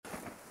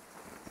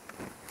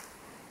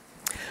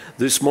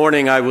This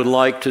morning I would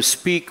like to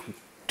speak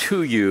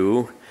to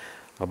you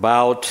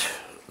about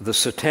the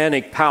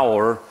satanic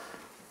power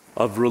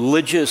of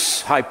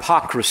religious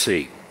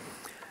hypocrisy.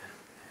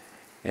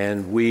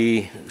 And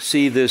we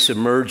see this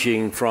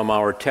emerging from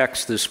our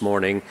text this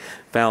morning,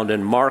 found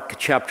in Mark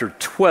chapter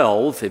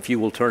 12, if you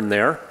will turn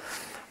there.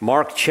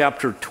 Mark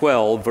chapter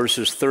 12,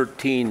 verses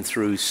 13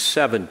 through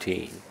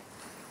 17.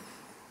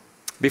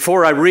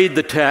 Before I read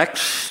the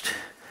text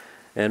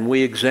and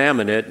we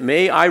examine it,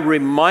 may I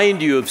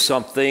remind you of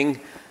something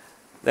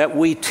that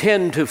we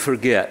tend to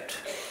forget.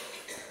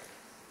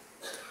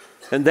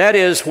 And that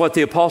is what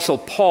the Apostle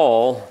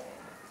Paul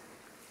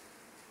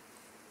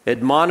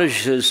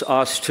admonishes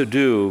us to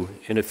do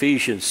in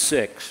Ephesians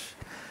 6.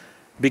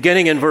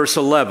 Beginning in verse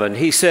 11,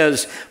 he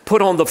says,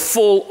 "Put on the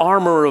full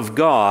armor of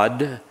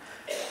God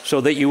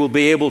so that you will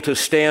be able to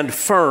stand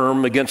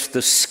firm against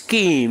the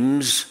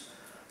schemes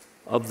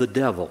of the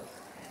devil.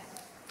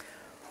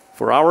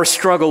 For our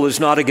struggle is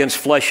not against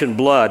flesh and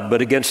blood,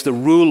 but against the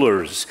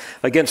rulers,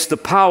 against the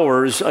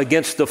powers,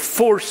 against the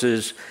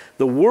forces,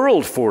 the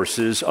world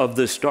forces of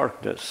this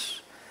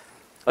darkness,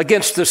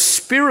 against the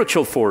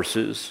spiritual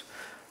forces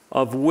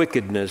of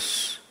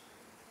wickedness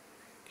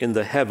in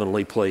the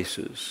heavenly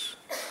places."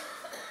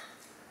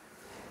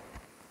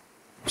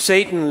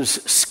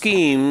 Satan's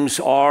schemes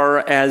are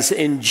as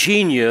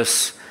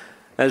ingenious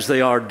as they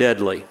are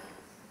deadly.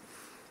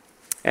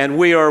 And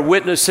we are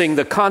witnessing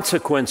the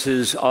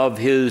consequences of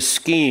his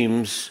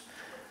schemes,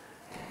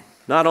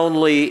 not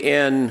only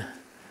in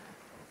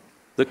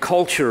the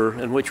culture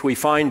in which we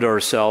find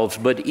ourselves,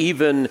 but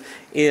even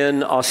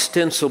in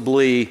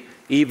ostensibly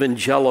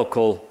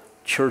evangelical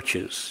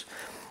churches.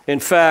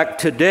 In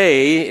fact,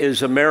 today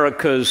is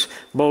America's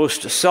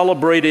most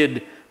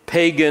celebrated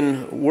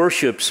pagan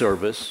worship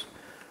service.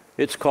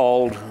 It's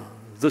called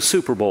the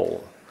Super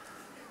Bowl,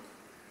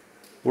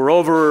 where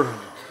over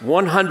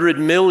 100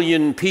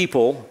 million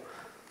people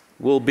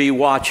will be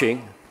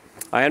watching.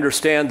 I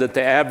understand that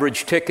the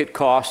average ticket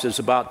cost is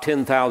about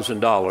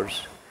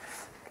 $10,000.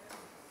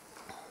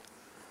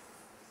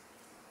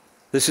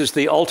 This is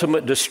the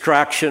ultimate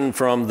distraction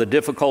from the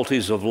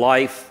difficulties of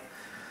life.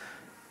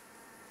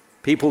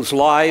 People's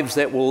lives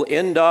that will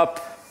end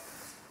up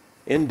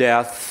in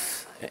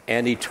death,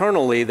 and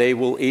eternally they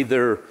will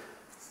either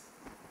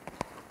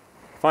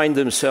find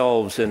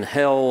themselves in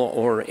hell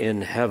or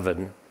in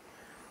heaven.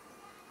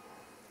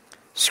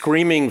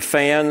 Screaming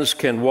fans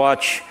can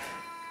watch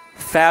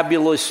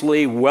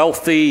fabulously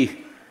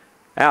wealthy,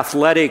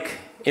 athletic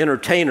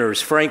entertainers,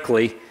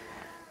 frankly,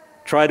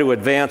 try to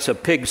advance a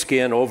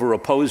pigskin over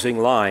opposing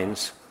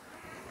lines.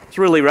 It's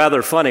really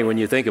rather funny when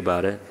you think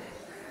about it.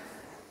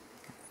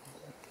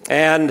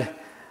 And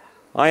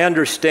I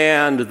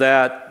understand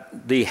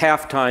that the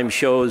halftime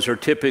shows are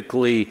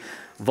typically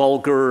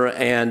vulgar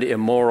and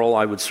immoral.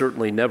 I would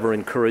certainly never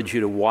encourage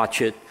you to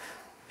watch it.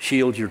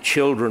 Shield your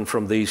children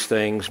from these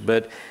things.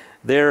 But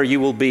there you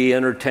will be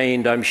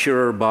entertained, I'm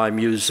sure, by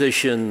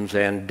musicians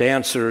and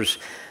dancers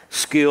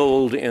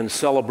skilled in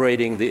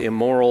celebrating the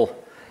immoral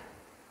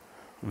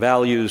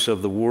values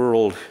of the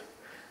world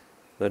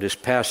that is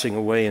passing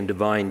away in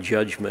divine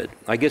judgment.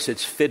 I guess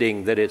it's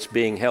fitting that it's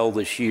being held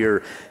this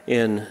year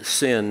in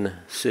Sin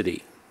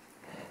City.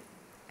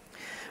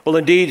 Well,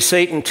 indeed,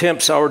 Satan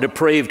tempts our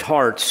depraved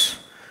hearts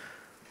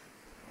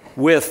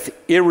with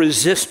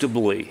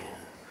irresistibly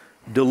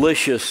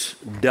delicious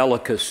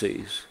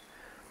delicacies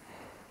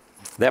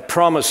that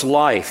promise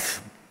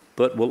life,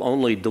 but will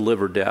only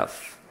deliver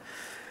death.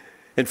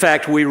 In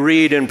fact, we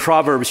read in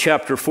Proverbs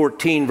chapter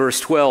 14, verse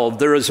 12,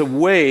 "There is a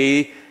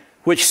way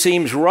which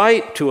seems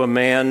right to a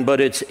man, but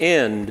its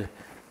end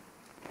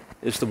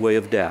is the way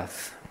of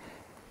death."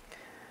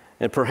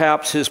 And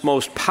perhaps his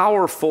most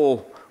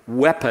powerful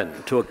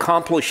weapon to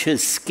accomplish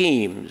his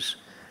schemes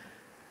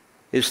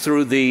is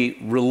through the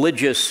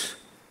religious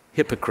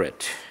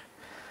hypocrite.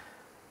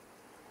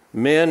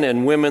 Men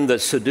and women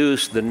that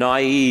seduce the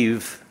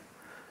naive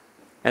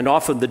and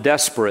often the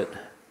desperate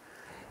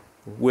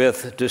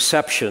with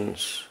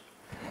deceptions.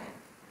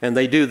 And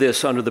they do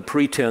this under the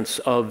pretense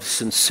of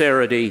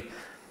sincerity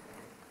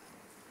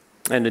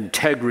and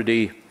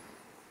integrity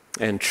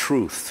and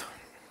truth.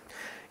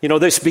 You know,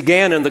 this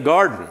began in the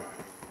garden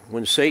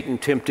when Satan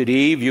tempted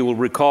Eve. You will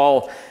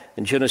recall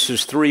in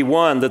Genesis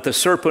 3:1 that the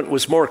serpent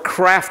was more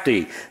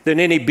crafty than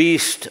any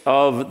beast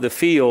of the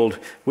field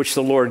which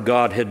the Lord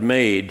God had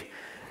made.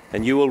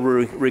 And you will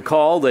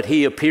recall that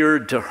he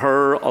appeared to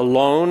her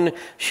alone.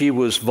 She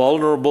was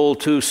vulnerable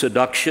to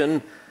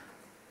seduction,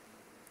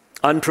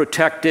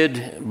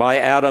 unprotected by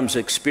Adam's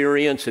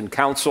experience and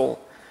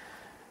counsel,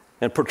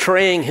 and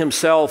portraying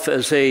himself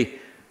as a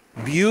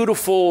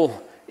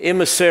beautiful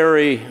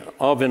emissary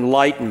of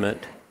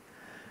enlightenment.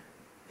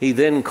 He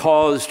then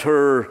caused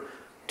her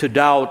to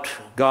doubt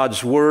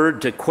God's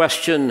word, to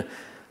question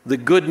the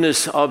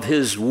goodness of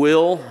his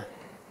will,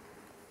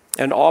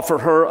 and offer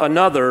her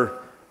another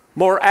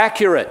more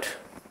accurate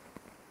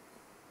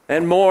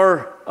and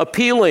more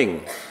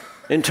appealing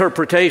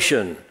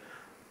interpretation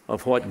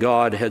of what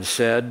God had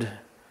said.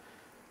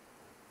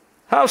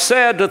 How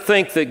sad to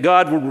think that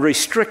God would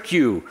restrict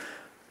you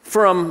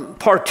from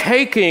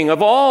partaking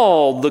of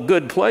all the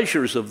good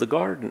pleasures of the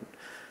garden.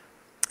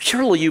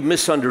 Surely you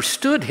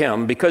misunderstood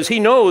him, because he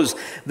knows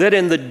that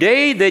in the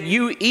day that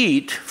you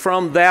eat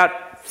from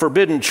that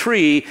forbidden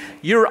tree,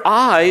 your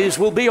eyes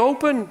will be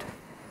opened,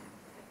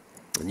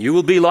 and you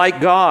will be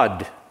like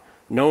God,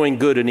 knowing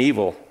good and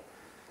evil.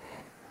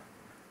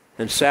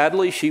 And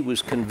sadly, she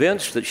was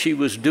convinced that she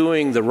was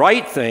doing the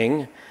right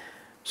thing,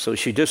 so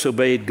she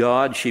disobeyed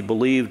God. She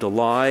believed a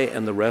lie,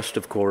 and the rest,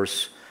 of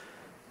course,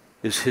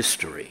 is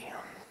history.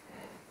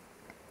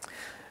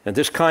 And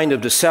this kind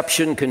of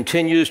deception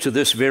continues to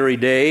this very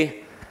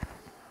day.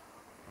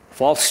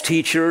 False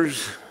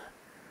teachers,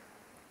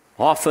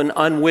 often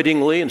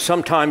unwittingly and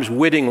sometimes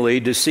wittingly,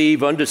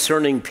 deceive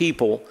undiscerning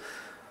people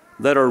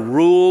that are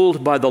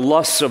ruled by the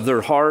lusts of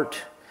their heart,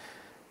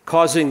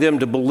 causing them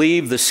to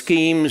believe the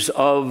schemes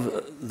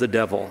of the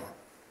devil.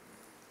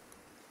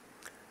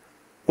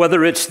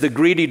 Whether it's the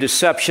greedy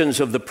deceptions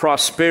of the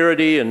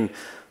prosperity and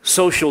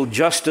social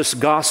justice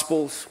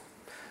gospels,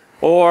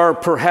 or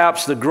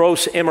perhaps the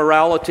gross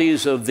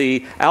immoralities of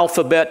the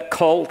alphabet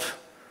cult,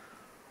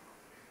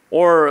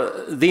 or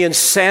the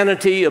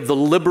insanity of the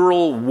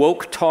liberal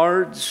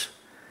woke-tards,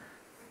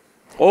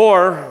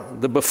 or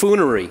the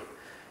buffoonery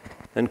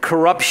and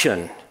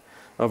corruption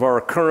of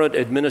our current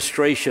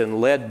administration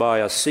led by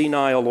a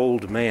senile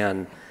old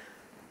man.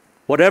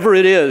 Whatever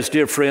it is,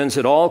 dear friends,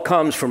 it all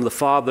comes from the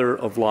father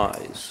of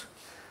lies.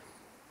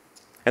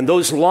 And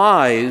those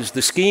lies,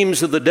 the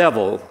schemes of the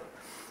devil,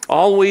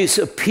 always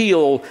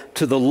appeal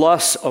to the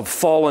lusts of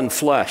fallen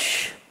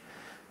flesh,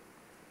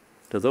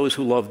 to those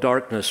who love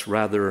darkness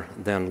rather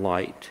than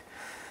light.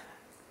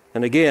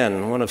 And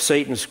again, one of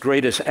Satan's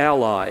greatest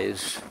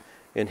allies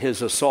in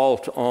his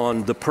assault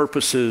on the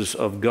purposes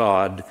of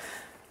God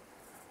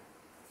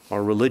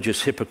are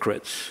religious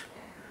hypocrites,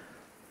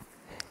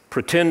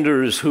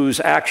 pretenders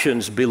whose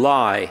actions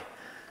belie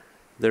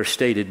their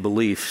stated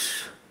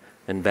beliefs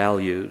and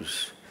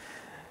values.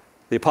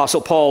 The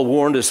Apostle Paul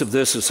warned us of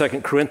this in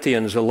 2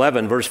 Corinthians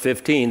 11, verse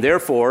 15.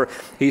 Therefore,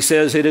 he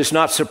says, it is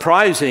not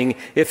surprising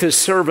if his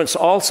servants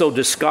also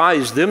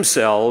disguise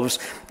themselves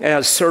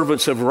as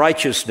servants of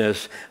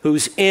righteousness,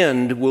 whose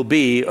end will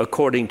be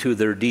according to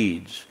their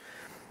deeds.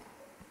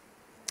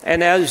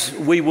 And as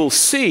we will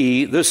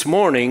see this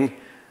morning,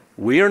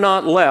 we are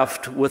not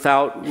left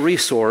without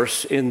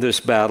resource in this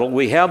battle.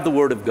 We have the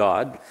Word of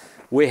God.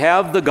 We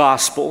have the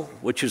gospel,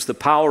 which is the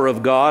power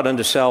of God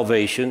unto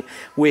salvation.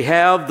 We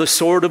have the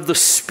sword of the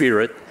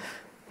Spirit,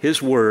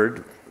 His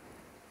Word,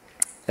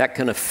 that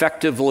can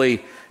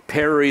effectively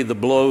parry the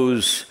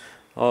blows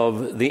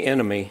of the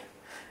enemy.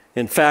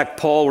 In fact,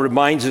 Paul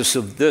reminds us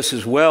of this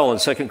as well in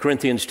 2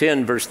 Corinthians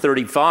 10, verse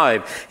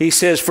 35. He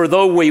says, for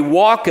though we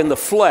walk in the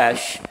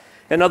flesh,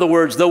 in other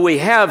words, though we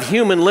have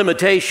human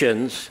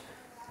limitations,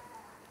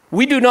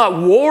 we do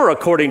not war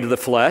according to the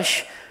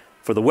flesh.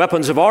 For the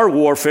weapons of our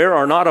warfare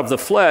are not of the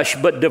flesh,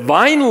 but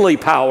divinely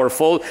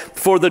powerful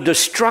for the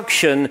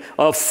destruction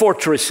of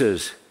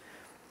fortresses.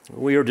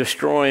 We are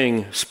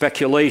destroying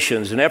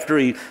speculations and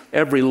every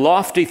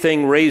lofty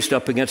thing raised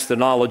up against the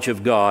knowledge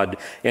of God,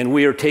 and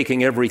we are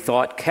taking every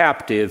thought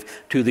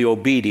captive to the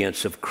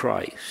obedience of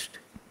Christ.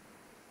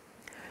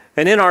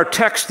 And in our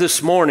text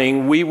this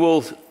morning, we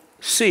will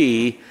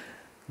see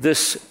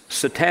this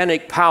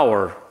satanic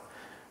power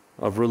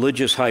of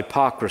religious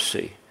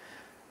hypocrisy.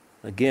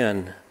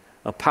 Again,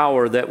 a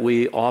power that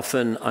we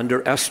often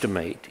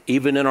underestimate,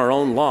 even in our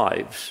own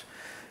lives,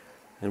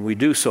 and we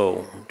do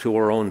so to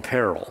our own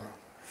peril.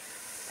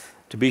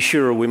 To be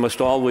sure, we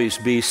must always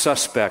be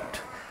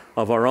suspect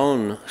of our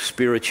own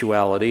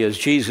spirituality, as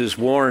Jesus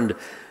warned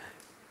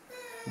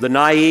the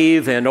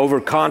naive and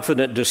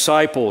overconfident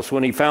disciples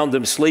when he found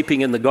them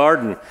sleeping in the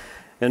garden.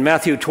 In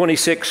Matthew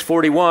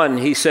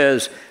 26:41, he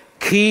says,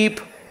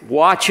 keep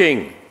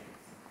watching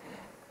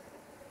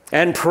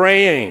and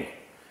praying,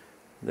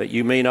 that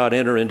you may not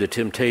enter into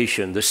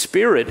temptation. The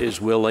spirit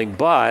is willing,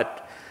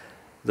 but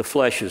the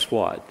flesh is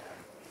what?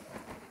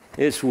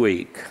 It's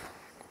weak.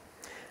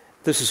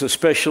 This is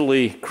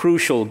especially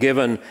crucial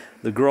given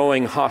the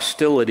growing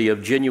hostility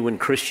of genuine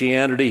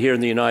Christianity here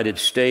in the United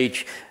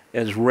States,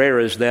 as rare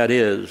as that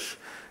is.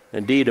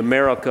 Indeed,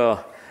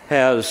 America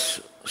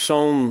has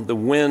sown the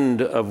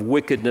wind of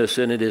wickedness,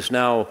 and it is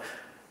now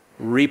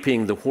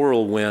reaping the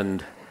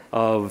whirlwind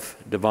of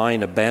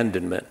divine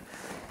abandonment.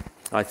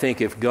 I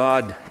think if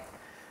God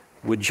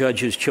would judge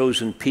his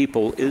chosen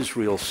people,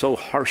 Israel, so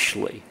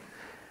harshly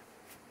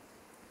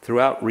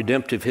throughout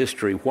redemptive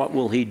history, what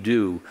will he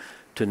do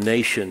to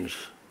nations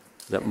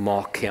that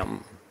mock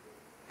him?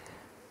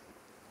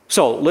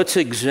 So let's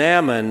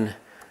examine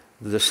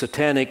the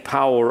satanic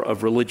power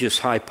of religious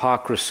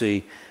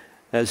hypocrisy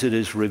as it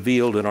is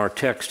revealed in our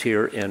text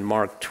here in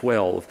Mark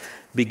 12,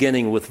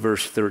 beginning with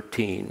verse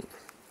 13.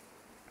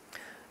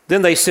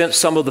 Then they sent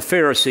some of the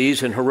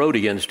Pharisees and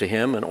Herodians to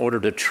him in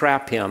order to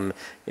trap him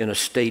in a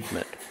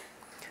statement.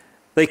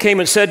 They came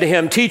and said to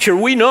him, Teacher,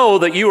 we know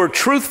that you are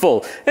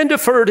truthful and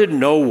defer to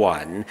no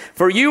one,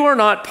 for you are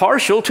not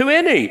partial to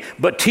any,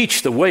 but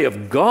teach the way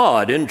of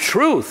God in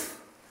truth.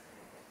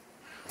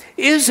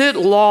 Is it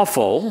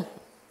lawful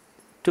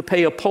to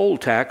pay a poll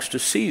tax to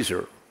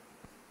Caesar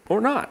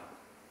or not?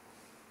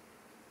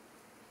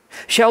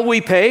 Shall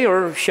we pay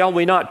or shall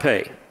we not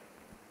pay?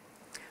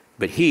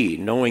 But he,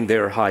 knowing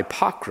their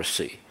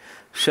hypocrisy,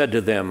 said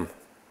to them,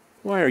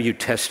 Why are you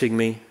testing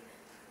me?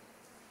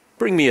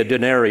 Bring me a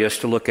denarius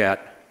to look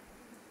at.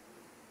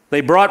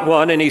 They brought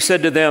one, and he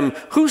said to them,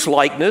 Whose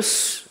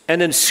likeness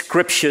and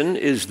inscription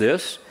is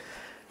this?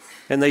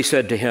 And they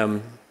said to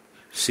him,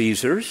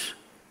 Caesar's.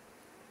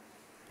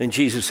 And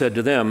Jesus said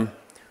to them,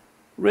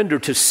 Render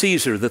to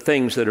Caesar the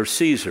things that are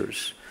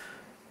Caesar's,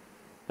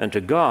 and to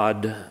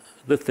God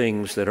the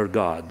things that are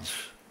God's.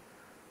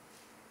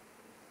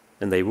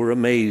 And they were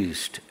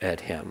amazed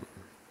at him.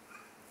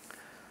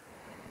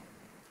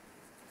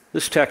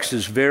 This text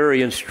is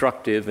very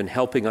instructive in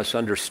helping us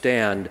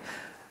understand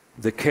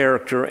the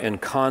character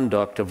and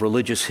conduct of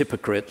religious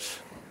hypocrites.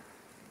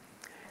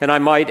 And I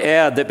might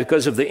add that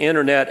because of the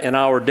internet in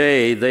our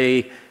day,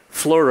 they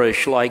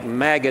flourish like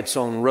maggots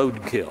on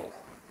roadkill,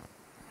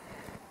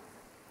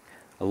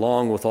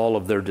 along with all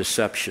of their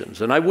deceptions.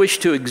 And I wish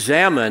to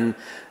examine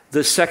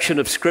this section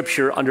of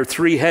Scripture under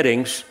three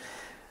headings.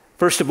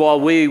 First of all,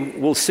 we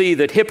will see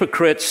that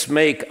hypocrites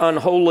make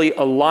unholy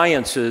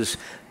alliances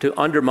to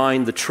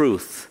undermine the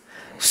truth.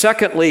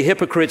 Secondly,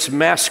 hypocrites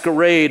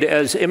masquerade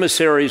as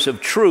emissaries of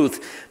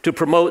truth to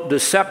promote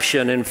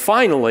deception. And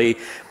finally,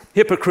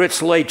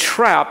 hypocrites lay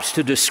traps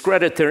to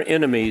discredit their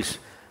enemies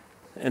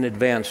and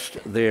advance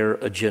their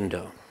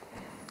agenda.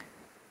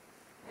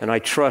 And I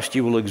trust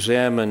you will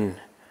examine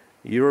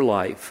your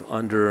life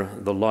under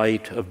the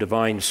light of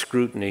divine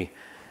scrutiny,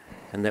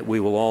 and that we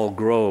will all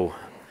grow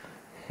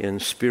in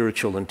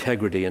spiritual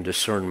integrity and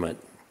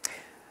discernment.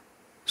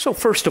 So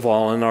first of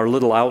all, in our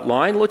little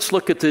outline, let's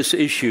look at this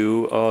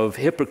issue of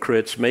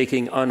hypocrites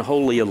making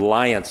unholy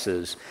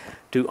alliances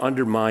to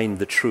undermine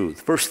the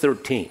truth. Verse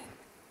 13.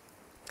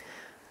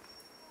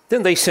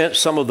 Then they sent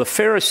some of the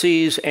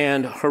Pharisees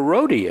and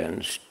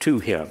Herodians to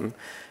him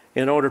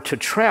in order to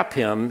trap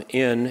him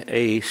in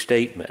a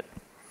statement.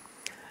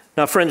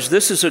 Now, friends,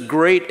 this is a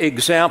great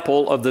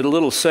example of the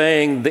little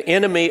saying, the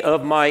enemy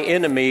of my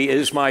enemy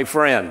is my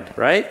friend,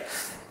 right?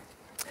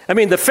 I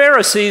mean, the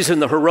Pharisees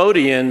and the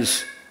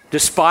Herodians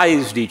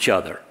despised each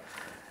other,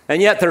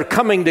 and yet they're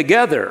coming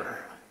together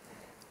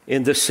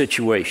in this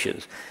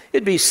situation.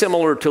 It'd be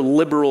similar to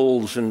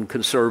liberals and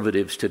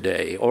conservatives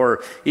today,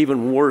 or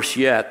even worse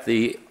yet,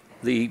 the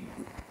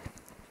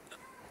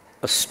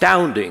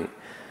astounding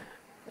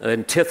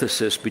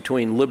antithesis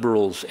between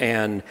liberals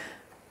and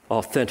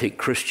authentic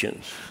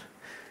Christians.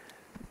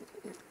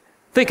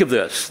 Think of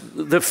this.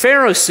 The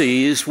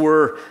Pharisees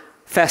were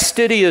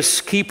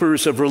fastidious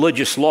keepers of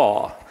religious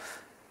law,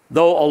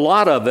 though a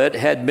lot of it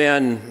had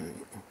been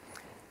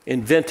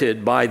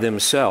invented by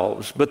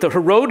themselves. But the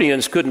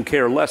Herodians couldn't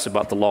care less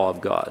about the law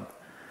of God.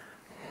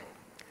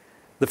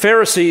 The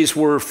Pharisees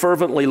were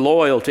fervently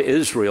loyal to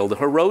Israel. The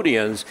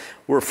Herodians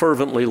were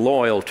fervently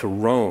loyal to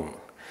Rome.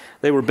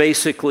 They were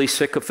basically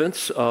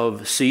sycophants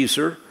of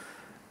Caesar,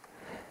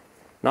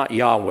 not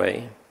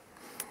Yahweh.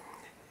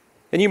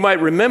 And you might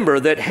remember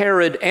that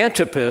Herod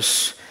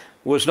Antipas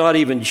was not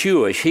even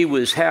Jewish. He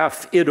was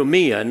half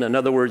Edomian. In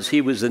other words,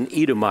 he was an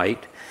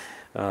Edomite.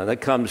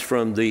 That comes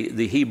from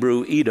the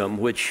Hebrew Edom,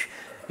 which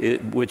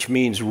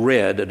means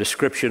red, a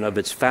description of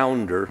its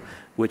founder,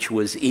 which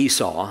was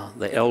Esau,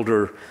 the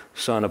elder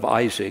son of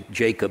Isaac,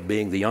 Jacob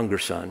being the younger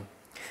son.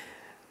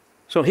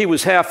 So he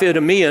was half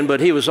Edomian,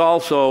 but he was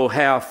also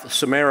half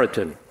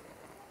Samaritan,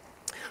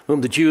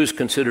 whom the Jews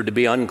considered to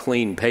be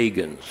unclean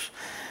pagans.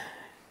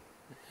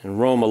 And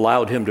Rome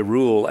allowed him to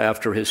rule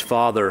after his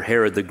father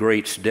Herod the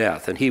Great's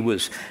death. And he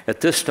was,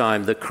 at this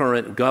time, the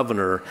current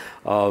governor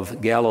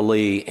of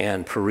Galilee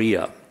and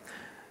Perea.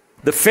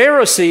 The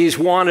Pharisees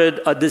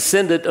wanted a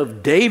descendant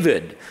of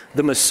David,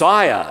 the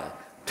Messiah,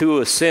 to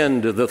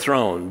ascend to the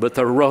throne. But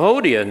the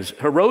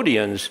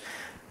Herodians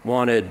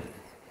wanted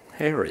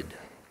Herod.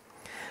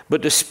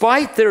 But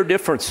despite their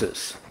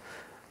differences,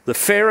 the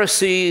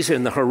Pharisees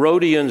and the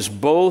Herodians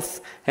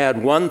both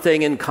had one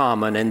thing in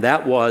common, and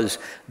that was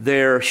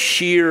their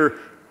sheer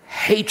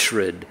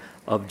hatred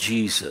of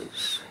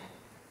Jesus.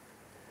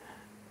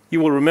 You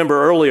will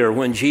remember earlier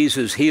when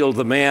Jesus healed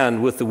the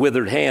man with the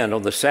withered hand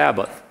on the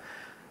Sabbath.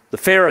 The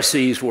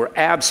Pharisees were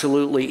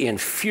absolutely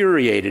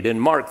infuriated. In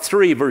Mark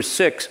 3, verse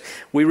 6,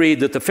 we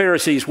read that the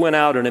Pharisees went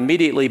out and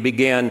immediately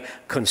began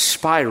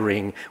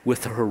conspiring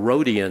with the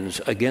Herodians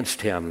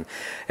against him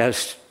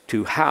as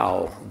to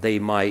how they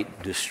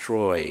might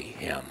destroy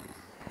him.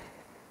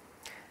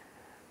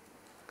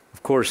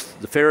 Of course,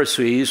 the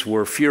Pharisees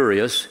were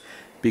furious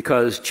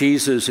because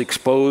Jesus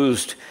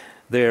exposed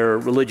their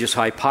religious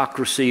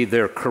hypocrisy,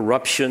 their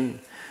corruption,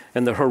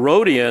 and the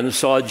Herodians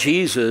saw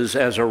Jesus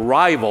as a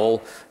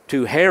rival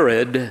to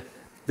Herod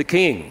the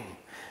king.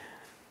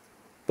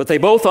 But they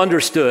both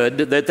understood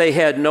that they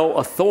had no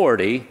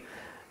authority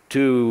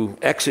to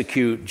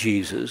execute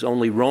Jesus.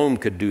 Only Rome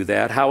could do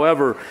that.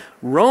 However,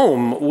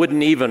 Rome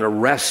wouldn't even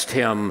arrest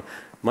him,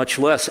 much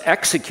less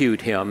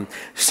execute him,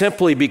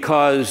 simply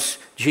because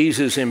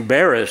Jesus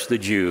embarrassed the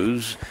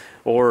Jews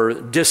or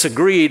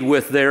disagreed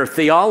with their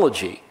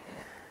theology.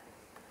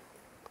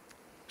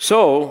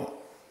 So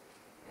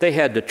they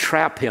had to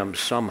trap him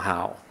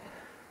somehow,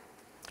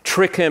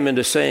 trick him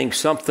into saying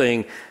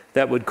something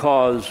that would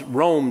cause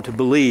Rome to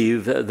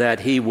believe that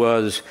he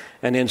was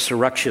an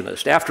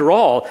insurrectionist. After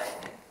all,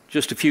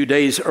 just a few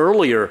days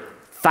earlier,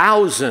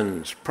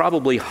 thousands,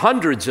 probably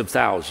hundreds of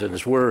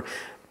thousands, were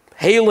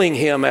hailing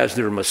him as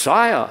their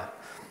Messiah.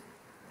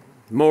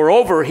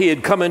 Moreover, he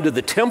had come into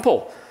the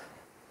temple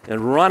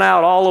and run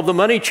out all of the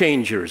money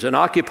changers and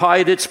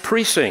occupied its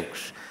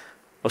precincts.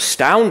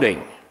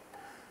 Astounding.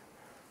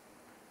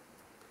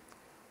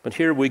 But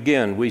here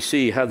again, we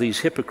see how these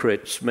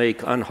hypocrites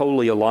make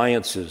unholy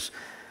alliances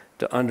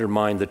to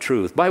undermine the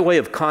truth. By way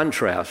of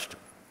contrast,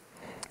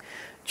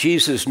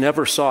 Jesus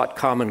never sought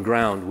common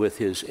ground with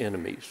his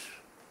enemies.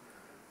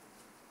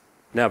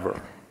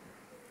 Never.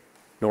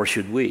 Nor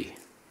should we.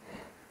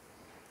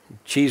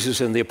 Jesus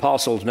and the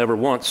apostles never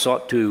once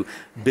sought to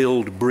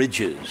build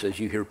bridges, as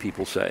you hear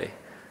people say.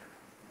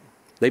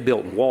 They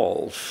built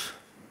walls.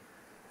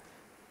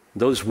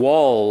 Those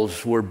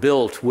walls were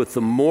built with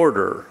the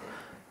mortar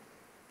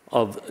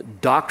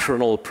of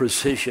doctrinal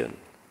precision.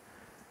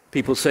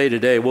 People say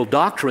today, well,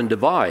 doctrine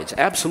divides.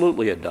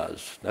 Absolutely it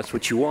does. That's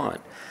what you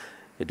want.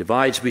 It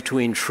divides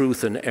between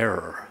truth and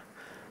error.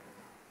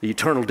 The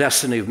eternal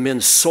destiny of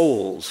men's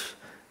souls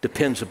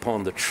depends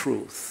upon the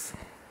truth.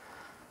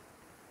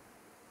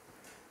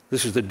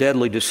 This is the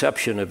deadly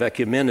deception of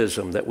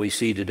ecumenism that we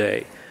see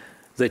today.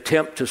 The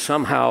attempt to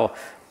somehow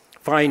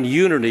find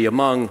unity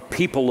among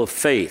people of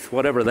faith,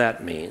 whatever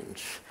that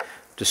means,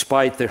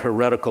 despite their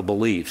heretical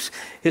beliefs.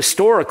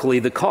 Historically,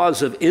 the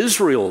cause of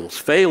Israel's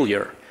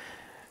failure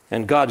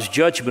and God's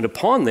judgment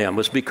upon them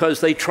was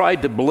because they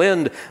tried to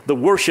blend the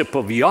worship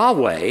of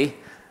Yahweh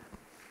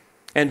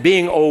and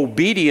being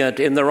obedient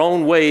in their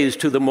own ways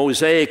to the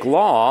Mosaic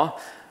law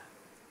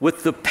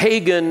with the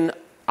pagan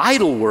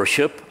idol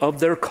worship of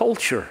their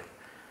culture.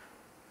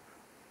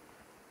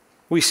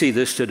 We see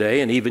this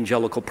today in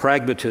evangelical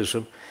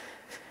pragmatism,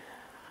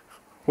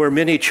 where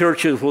many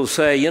churches will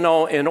say, in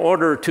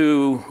order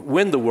to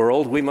win the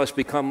world, we must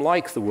become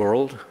like the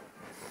world.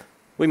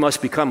 We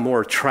must become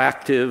more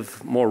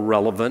attractive, more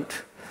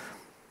relevant,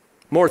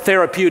 more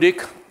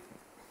therapeutic,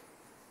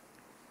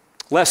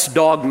 less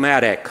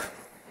dogmatic.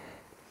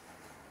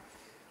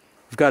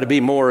 We've got to be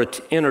more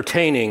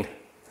entertaining.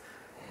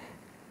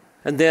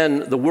 And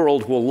then the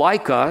world will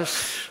like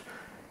us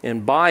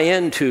and buy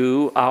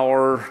into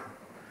our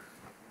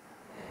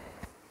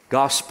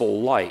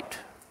gospel light.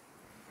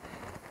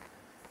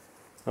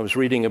 I was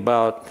reading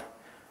about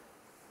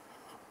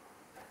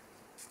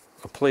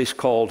a place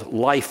called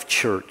Life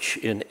Church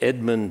in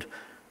Edmond,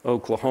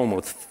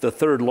 Oklahoma, the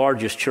third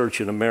largest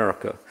church in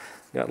America.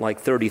 Got like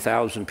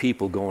 30,000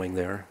 people going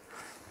there.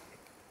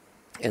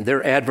 And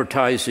they're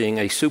advertising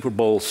a Super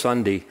Bowl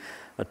Sunday,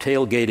 a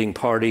tailgating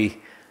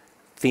party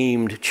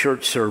themed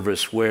church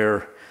service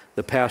where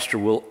the pastor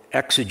will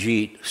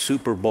exegete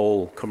Super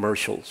Bowl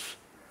commercials.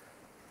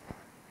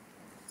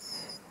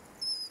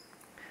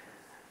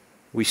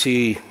 We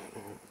see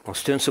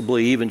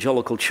ostensibly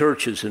evangelical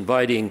churches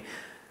inviting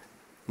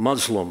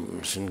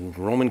Muslims and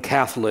Roman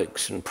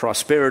Catholics and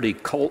prosperity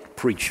cult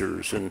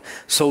preachers and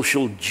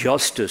social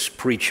justice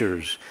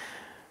preachers,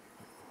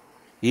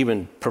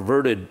 even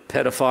perverted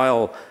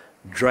pedophile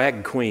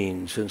drag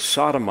queens and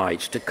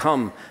sodomites to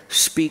come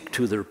speak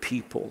to their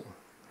people.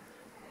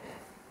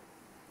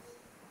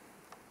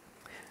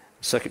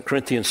 2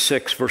 Corinthians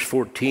 6, verse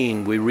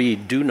 14, we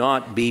read, "Do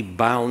not be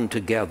bound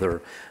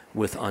together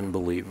with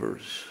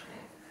unbelievers.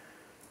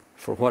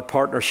 For what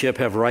partnership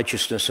have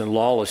righteousness and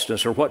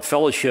lawlessness? Or what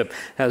fellowship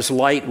has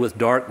light with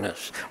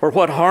darkness? Or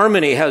what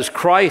harmony has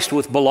Christ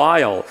with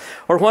Belial?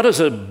 Or what is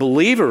a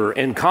believer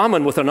in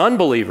common with an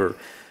unbeliever?"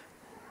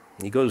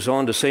 He goes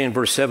on to say in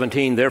verse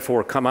 17,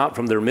 "Therefore come out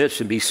from their midst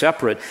and be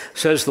separate,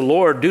 says the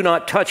Lord. Do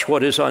not touch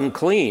what is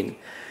unclean."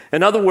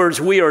 In other words,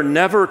 we are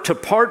never to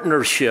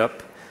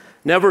partnership,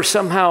 never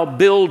somehow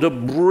build a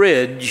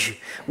bridge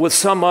with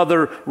some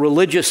other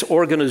religious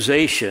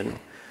organization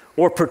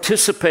or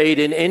participate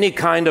in any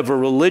kind of a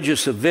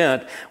religious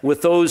event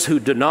with those who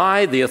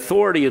deny the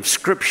authority of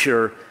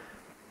Scripture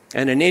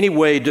and in any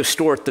way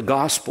distort the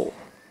gospel.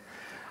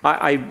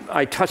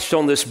 I touched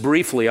on this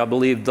briefly, I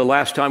believe, the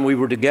last time we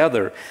were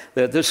together,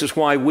 that this is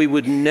why we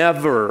would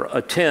never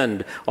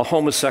attend a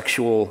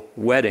homosexual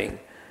wedding,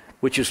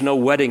 which is no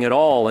wedding at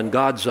all in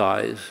God's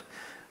eyes,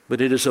 but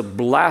it is a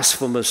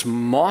blasphemous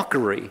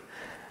mockery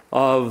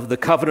of the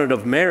covenant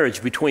of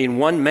marriage between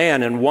one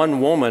man and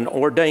one woman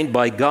ordained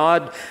by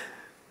God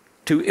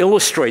to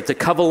illustrate the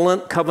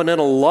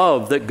covenantal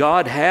love that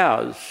God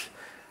has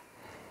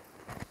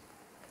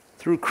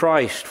through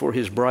Christ for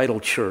his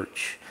bridal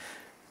church.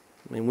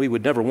 I mean, we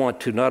would never want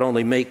to not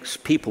only make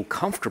people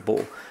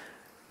comfortable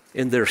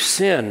in their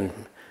sin,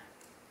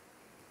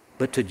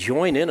 but to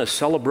join in a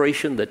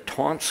celebration that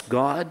taunts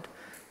God.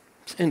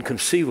 It's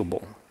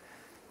inconceivable.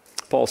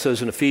 Paul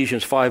says in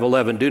Ephesians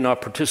 5:11, "Do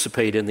not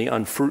participate in the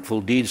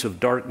unfruitful deeds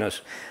of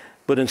darkness,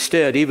 but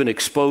instead even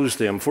expose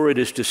them, for it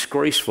is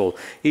disgraceful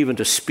even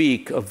to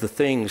speak of the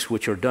things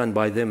which are done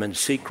by them in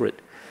secret."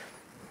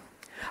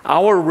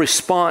 Our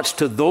response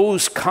to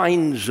those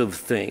kinds of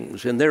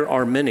things, and there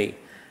are many,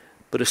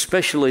 but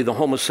especially the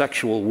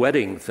homosexual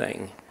wedding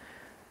thing,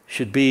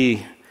 should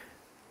be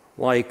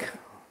like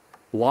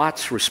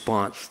Lot's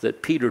response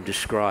that Peter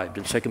described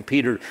in 2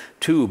 Peter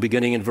 2,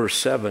 beginning in verse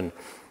 7.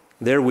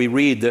 There we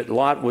read that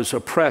Lot was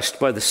oppressed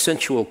by the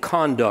sensual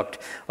conduct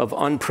of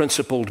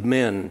unprincipled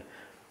men,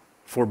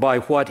 for by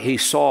what he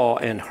saw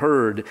and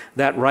heard,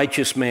 that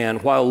righteous man,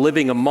 while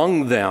living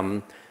among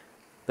them,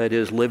 that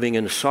is, living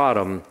in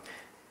Sodom,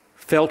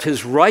 felt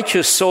his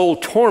righteous soul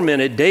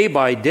tormented day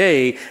by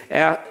day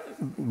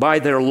by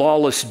their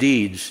lawless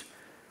deeds.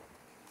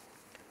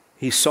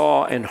 He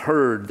saw and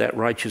heard, that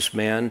righteous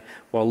man,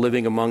 while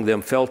living among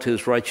them, felt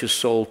his righteous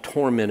soul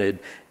tormented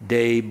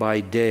day by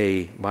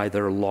day by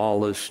their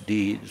lawless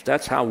deeds.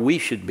 That's how we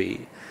should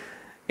be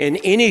in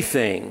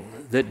anything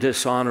that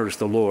dishonors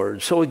the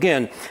Lord. So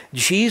again,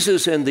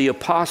 Jesus and the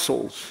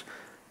apostles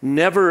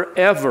never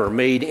ever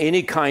made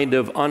any kind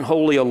of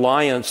unholy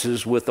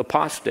alliances with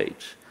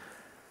apostates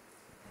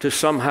to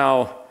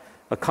somehow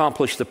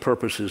accomplish the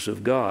purposes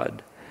of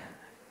God.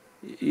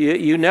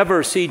 You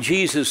never see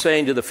Jesus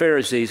saying to the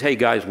Pharisees, hey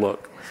guys,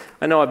 look,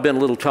 I know I've been a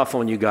little tough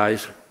on you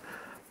guys.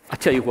 I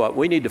tell you what,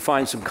 we need to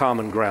find some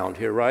common ground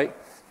here, right?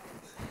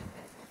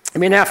 I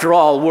mean, after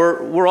all,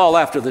 we're all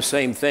after the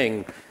same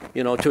thing,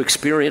 to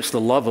experience the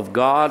love of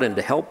God and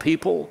to help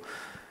people.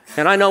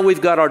 And I know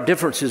we've got our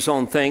differences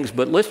on things,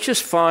 but let's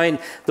just find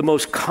the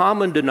most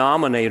common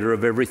denominator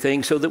of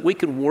everything so that we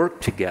can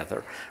work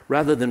together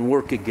rather than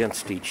work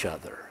against each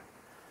other.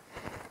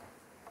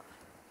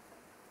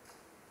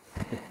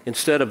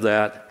 Instead of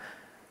that,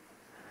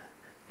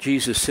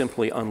 Jesus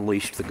simply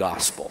unleashed the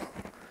gospel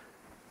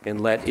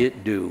and let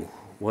it do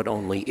what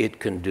only it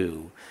can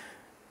do.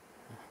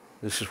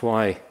 This is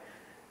why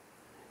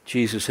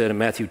Jesus said in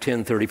Matthew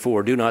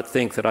 10:34, do not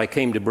think that I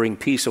came to bring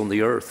peace on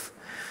the earth.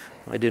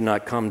 I did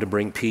not come to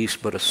bring peace,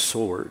 but a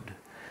sword.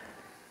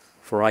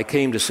 For I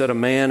came to set a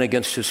man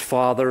against his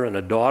father, and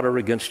a daughter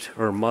against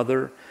her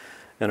mother,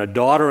 and a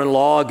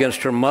daughter-in-law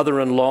against her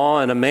mother-in-law,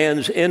 and a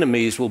man's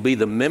enemies will be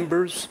the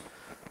members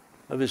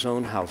of his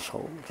own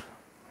household.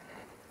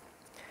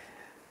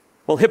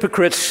 Well,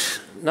 hypocrites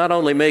not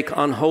only make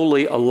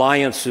unholy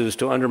alliances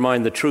to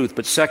undermine the truth,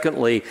 but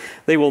secondly,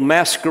 they will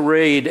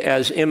masquerade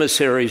as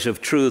emissaries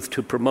of truth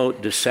to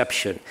promote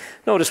deception.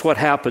 Notice what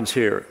happens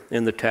here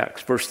in the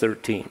text, verse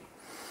 13.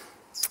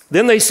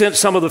 Then they sent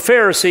some of the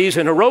Pharisees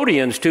and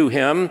Herodians to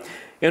him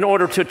in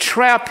order to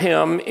trap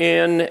him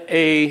in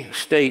a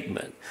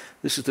statement.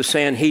 This is the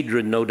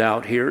Sanhedrin, no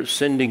doubt, here,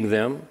 sending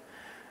them.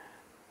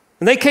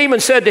 And they came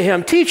and said to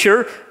him,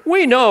 Teacher,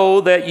 we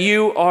know that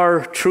you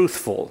are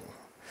truthful.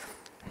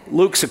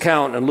 Luke's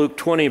account in Luke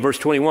 20, verse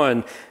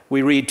 21,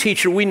 we read,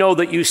 Teacher, we know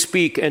that you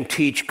speak and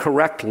teach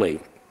correctly.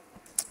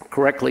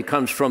 Correctly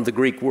comes from the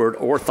Greek word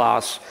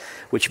orthos,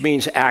 which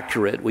means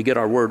accurate. We get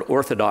our word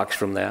orthodox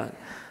from that.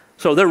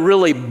 So they're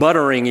really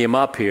buttering him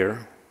up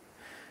here.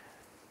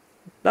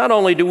 Not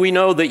only do we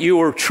know that you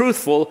are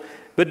truthful,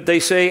 but they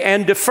say,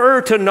 and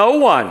defer to no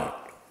one.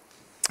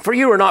 For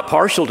you are not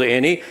partial to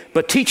any,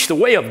 but teach the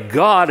way of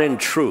God in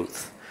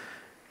truth.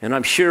 And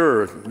I'm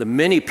sure the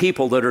many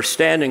people that are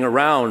standing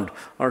around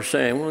are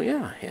saying, well,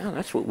 yeah,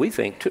 that's what we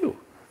think too.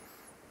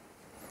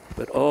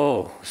 But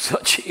oh,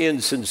 such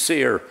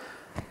insincere,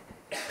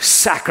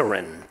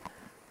 saccharine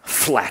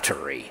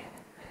flattery.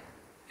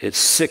 It's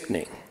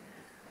sickening.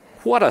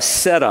 What a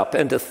setup.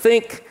 And to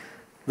think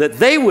that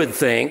they would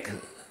think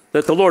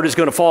that the Lord is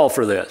going to fall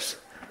for this.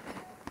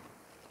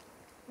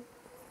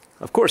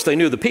 Of course, they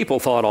knew the people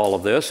thought all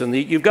of this, and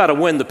you've got to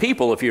win the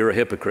people if you're a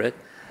hypocrite.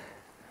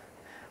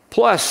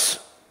 Plus,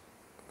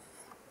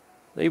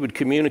 they would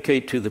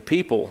communicate to the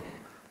people,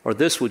 or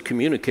this would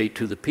communicate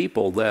to the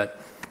people that,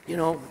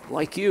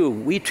 like you,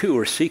 we too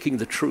are seeking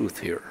the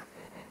truth here.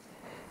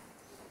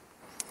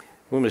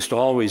 We must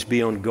always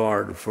be on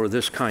guard for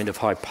this kind of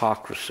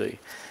hypocrisy.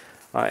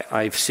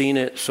 I've seen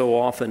it so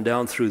often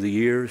down through the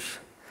years,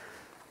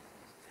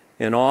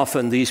 and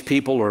often these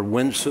people are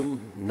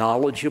winsome,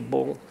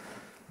 knowledgeable,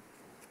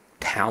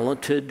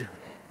 talented,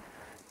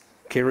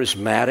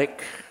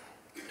 charismatic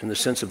in the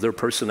sense of their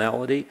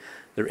personality,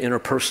 their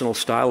interpersonal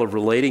style of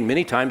relating.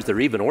 Many times they're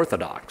even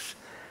orthodox.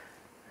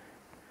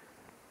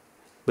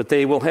 But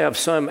they will have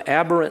some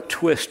aberrant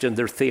twist in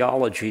their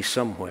theology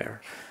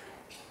somewhere.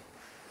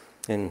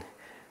 And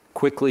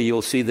quickly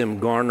you'll see them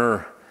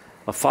garner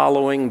a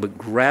following, but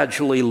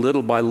gradually,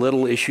 little by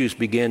little, issues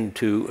begin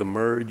to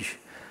emerge.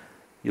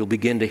 You'll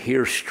begin to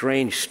hear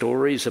strange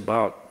stories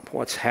about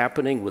what's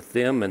happening with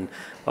them and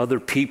other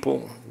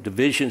people.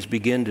 Divisions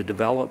begin to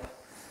develop.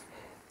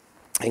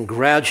 And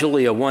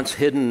gradually, a once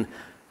hidden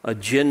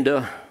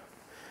agenda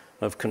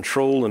of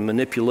control and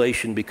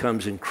manipulation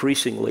becomes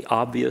increasingly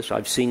obvious.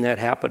 I've seen that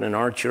happen in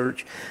our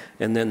church.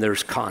 And then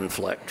there's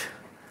conflict.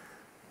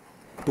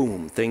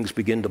 Boom, things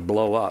begin to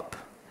blow up.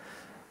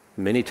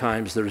 Many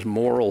times there's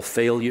moral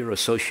failure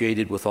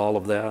associated with all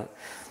of that.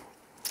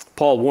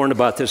 Paul warned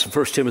about this in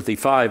 1 Timothy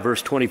 5,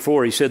 verse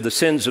 24. He said, the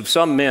sins of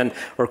some men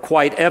are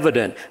quite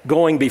evident,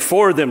 going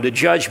before them to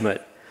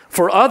judgment.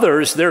 For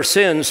others, their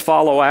sins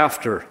follow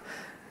after.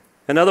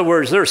 In other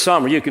words, there's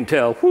some where you can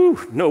tell,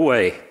 no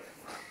way.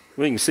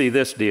 We can see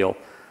this deal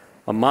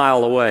a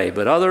mile away.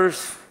 But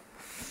others,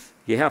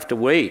 you have to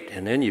wait,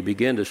 and then you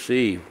begin to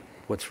see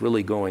what's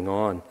really going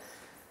on.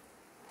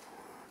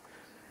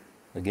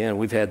 Again,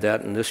 we've had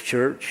that in this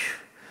church.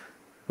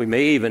 We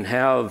may even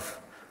have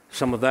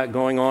some of that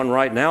going on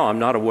right now. I'm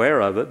not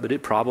aware of it, but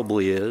it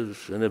probably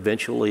is, and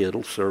eventually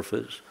it'll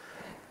surface.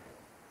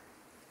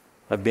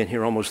 I've been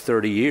here almost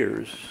 30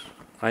 years.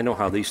 I know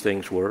how these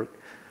things work.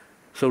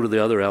 So do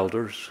the other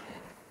elders.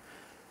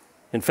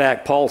 In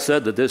fact, Paul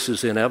said that this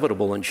is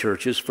inevitable in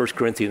churches, 1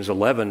 Corinthians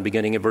 11,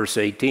 beginning in verse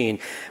 18.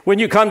 When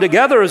you come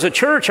together as a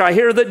church, I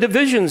hear that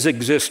divisions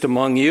exist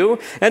among you,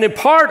 and in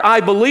part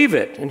I believe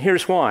it, and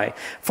here's why.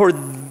 For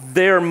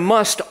there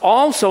must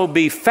also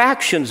be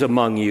factions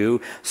among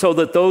you, so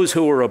that those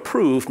who are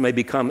approved may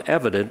become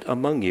evident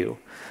among you.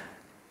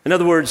 In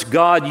other words,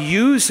 God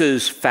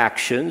uses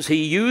factions,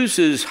 he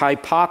uses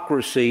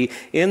hypocrisy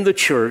in the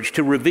church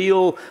to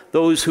reveal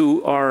those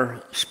who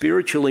are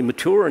spiritually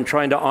mature and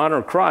trying to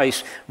honor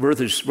Christ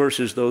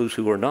versus those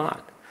who are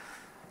not.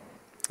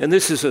 And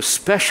this is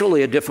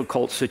especially a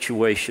difficult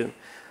situation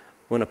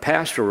when a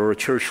pastor or a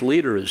church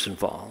leader is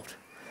involved.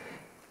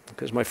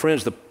 Because, my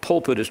friends, the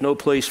pulpit is no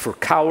place for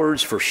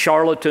cowards, for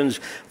charlatans,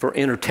 for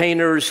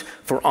entertainers,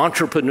 for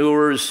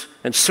entrepreneurs,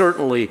 and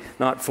certainly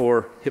not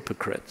for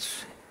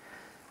hypocrites.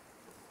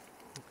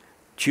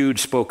 Jude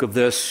spoke of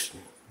this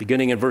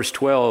beginning in verse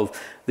 12.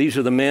 These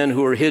are the men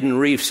who are hidden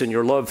reefs in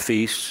your love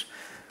feasts,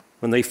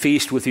 when they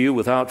feast with you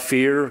without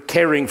fear,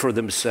 caring for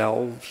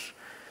themselves,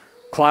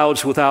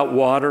 clouds without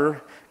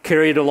water,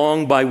 carried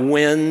along by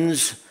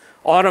winds,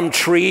 autumn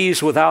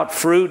trees without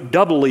fruit,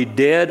 doubly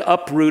dead,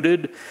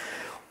 uprooted,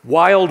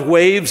 wild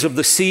waves of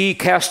the sea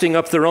casting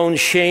up their own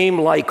shame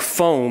like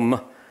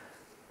foam,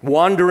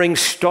 wandering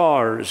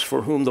stars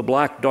for whom the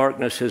black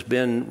darkness has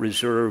been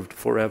reserved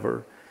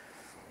forever.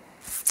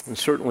 And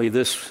certainly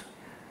this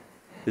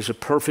is a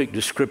perfect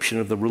description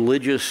of the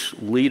religious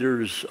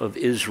leaders of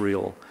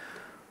Israel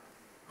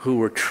who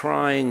were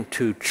trying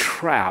to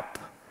trap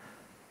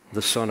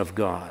the Son of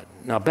God.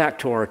 Now back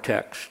to our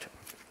text.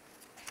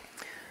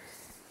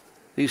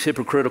 These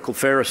hypocritical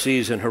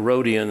Pharisees and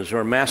Herodians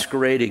are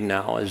masquerading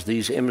now as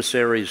these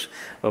emissaries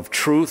of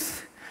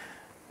truth.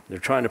 They're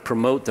trying to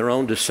promote their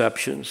own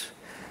deceptions.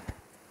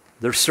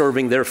 They're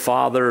serving their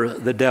father,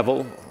 the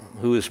devil,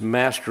 who is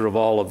master of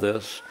all of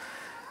this.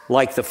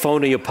 Like the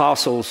phony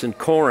apostles in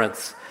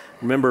Corinth.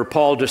 Remember,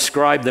 Paul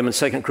described them in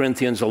 2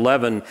 Corinthians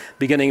 11,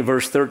 beginning in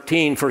verse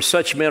 13. For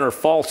such men are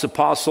false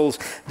apostles,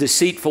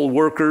 deceitful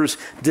workers,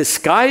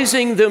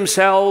 disguising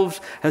themselves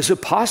as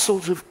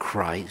apostles of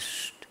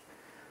Christ.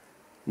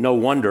 No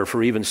wonder,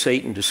 for even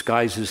Satan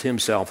disguises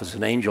himself as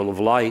an angel of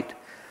light.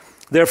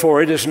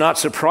 Therefore, it is not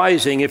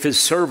surprising if his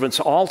servants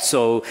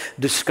also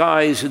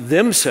disguise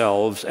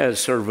themselves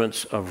as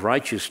servants of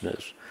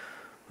righteousness,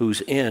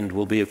 whose end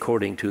will be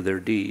according to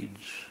their deeds.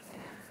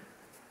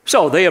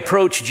 So they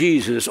approach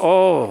Jesus,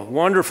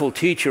 wonderful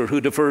teacher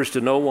who defers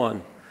to no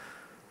one.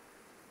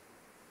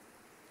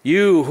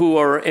 You who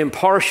are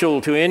impartial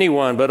to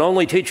anyone, but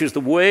only teaches the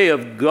way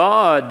of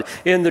God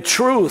in the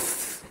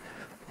truth,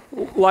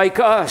 like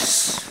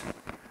us.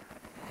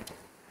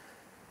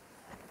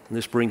 And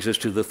this brings us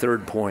to the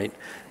third point,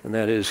 and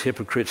that is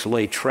hypocrites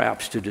lay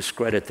traps to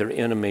discredit their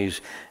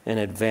enemies and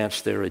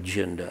advance their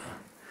agenda.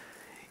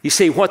 You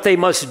see, what they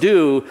must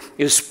do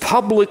is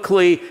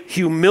publicly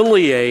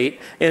humiliate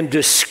and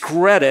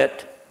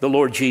discredit the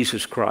Lord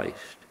Jesus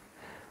Christ,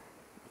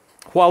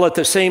 while at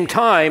the same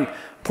time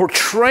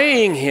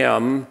portraying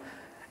him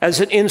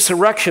as an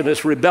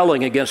insurrectionist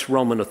rebelling against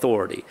Roman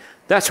authority.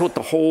 That's what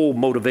the whole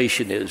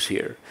motivation is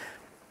here.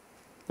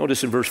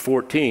 Notice in verse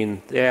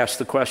 14, they ask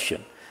the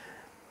question,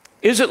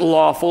 is it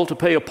lawful to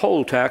pay a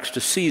poll tax to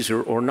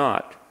Caesar or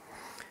not?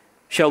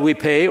 Shall we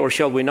pay or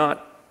shall we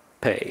not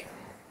pay?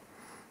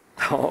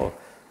 Oh,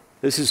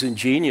 this is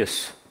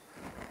ingenious.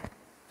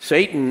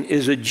 Satan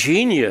is a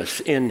genius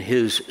in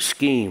his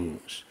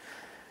schemes.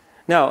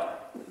 Now,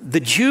 the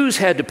Jews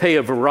had to pay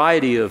a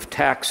variety of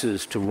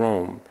taxes to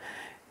Rome,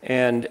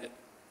 and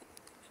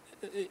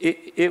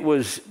it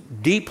was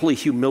deeply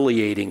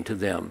humiliating to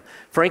them.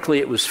 Frankly,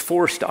 it was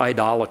forced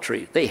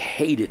idolatry. They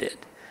hated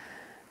it.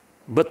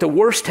 But the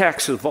worst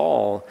tax of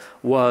all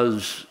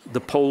was the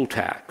poll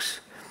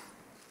tax.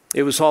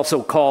 It was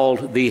also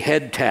called the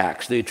head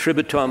tax, the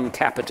tributum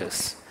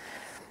capitis.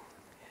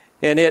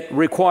 And it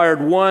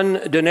required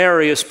 1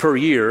 denarius per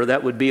year.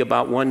 That would be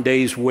about 1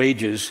 day's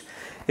wages.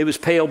 It was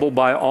payable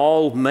by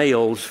all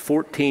males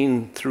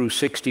 14 through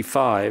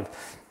 65.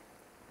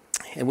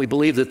 And we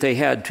believe that they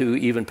had to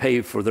even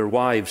pay for their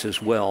wives as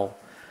well.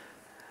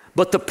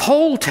 But the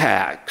poll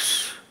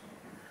tax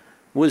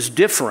was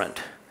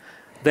different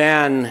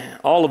than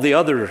all of the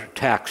other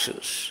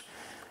taxes.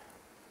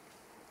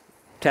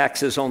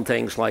 Taxes on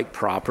things like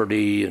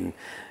property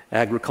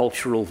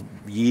agricultural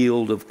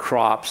yield of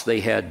crops. They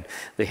had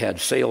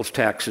sales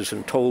taxes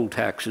and toll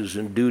taxes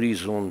and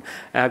duties on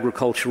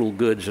agricultural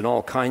goods and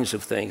all kinds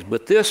of things.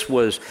 But this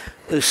was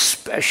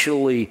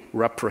especially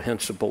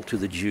reprehensible to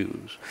the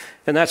Jews.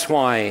 And that's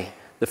why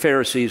the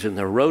Pharisees and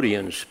the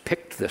Herodians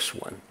picked this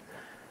one.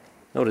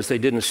 Notice they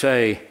didn't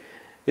say,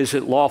 is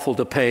it lawful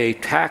to pay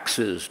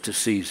taxes to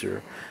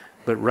Caesar,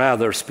 but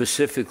rather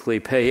specifically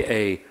pay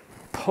a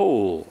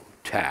poll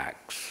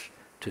tax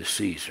to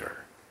Caesar.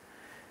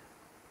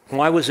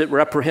 Why was it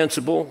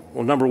reprehensible?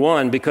 Well, number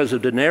one, because a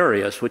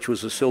denarius, which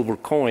was a silver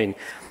coin,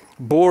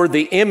 bore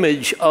the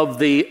image of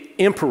the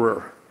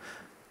emperor,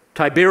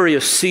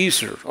 Tiberius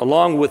Caesar,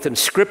 along with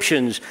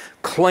inscriptions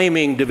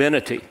claiming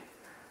divinity.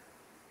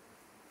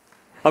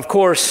 Of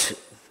course,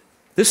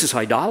 this is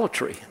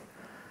idolatry.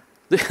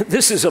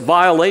 This is a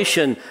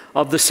violation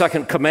of the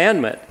second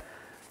commandment,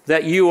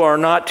 that you are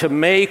not to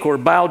make or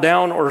bow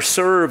down or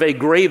serve a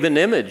graven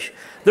image.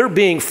 They're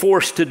being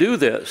forced to do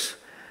this.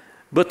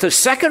 But the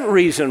second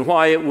reason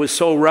why it was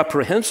so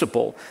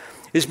reprehensible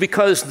is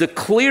because the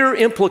clear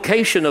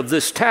implication of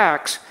this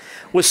tax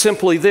was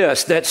simply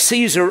this, that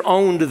Caesar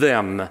owned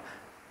them,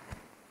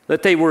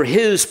 that they were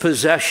his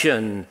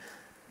possession,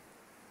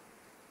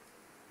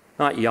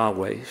 not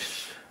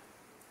Yahweh's.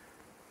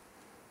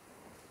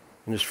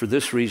 And it's for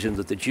this reason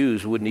that the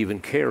Jews wouldn't even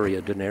carry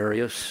a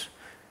denarius.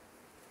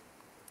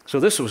 So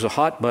this was a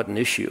hot-button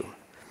issue.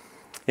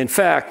 In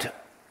fact,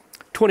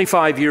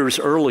 25 years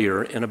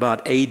earlier, in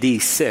about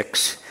AD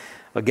 6,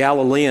 a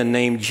Galilean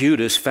named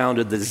Judas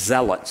founded the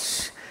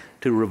Zealots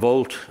to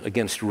revolt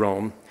against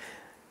Rome.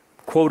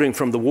 Quoting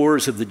from the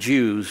Wars of the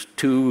Jews,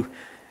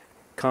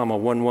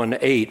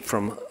 2,118,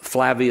 from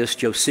Flavius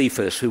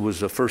Josephus, who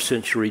was a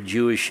first-century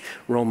Jewish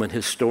Roman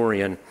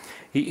historian.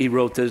 He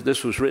wrote this.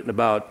 This was written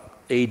about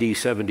AD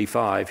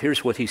 75.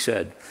 Here's what he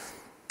said.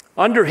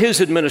 Under his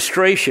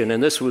administration,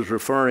 and this was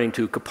referring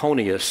to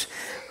Coponius,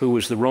 who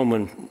was the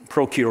Roman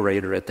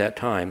procurator at that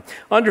time,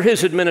 under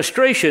his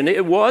administration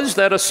it was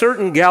that a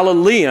certain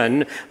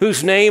Galilean,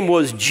 whose name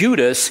was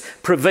Judas,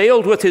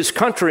 prevailed with his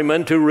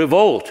countrymen to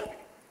revolt,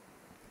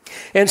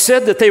 and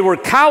said that they were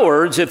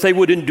cowards if they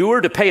would endure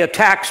to pay a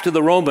tax to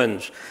the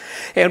Romans,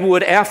 and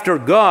would after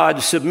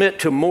God submit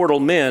to mortal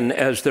men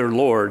as their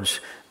lords.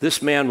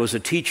 This man was a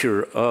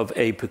teacher of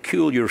a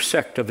peculiar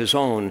sect of his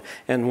own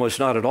and was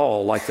not at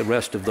all like the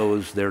rest of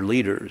those their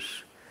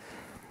leaders.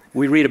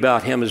 We read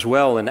about him as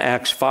well in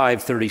Acts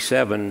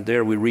 5:37.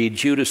 There we read,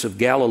 Judas of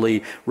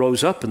Galilee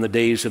rose up in the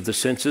days of the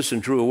census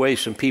and drew away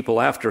some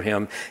people after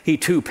him. He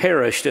too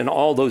perished, and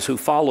all those who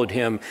followed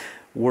him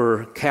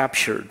were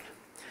captured.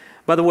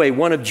 By the way,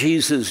 one of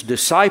Jesus'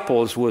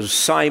 disciples was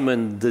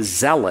Simon the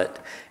Zealot,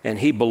 and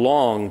he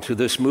belonged to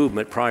this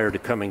movement prior to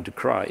coming to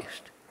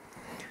Christ.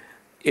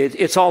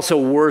 It's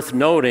also worth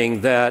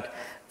noting that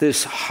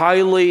this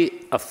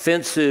highly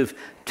offensive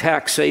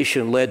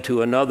taxation led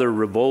to another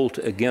revolt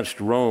against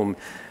Rome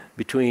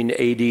between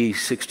AD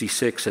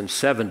 66 and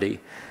 70,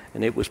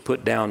 and it was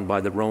put down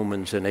by the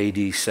Romans in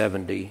AD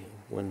 70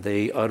 when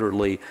they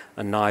utterly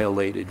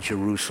annihilated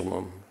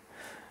Jerusalem.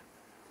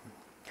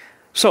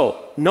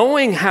 So,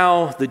 knowing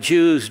how the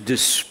Jews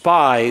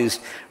despised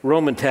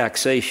Roman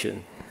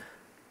taxation,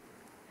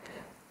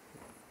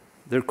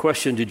 their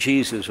question to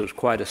Jesus was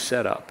quite a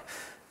setup.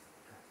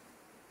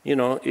 You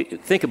know,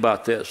 think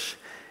about this.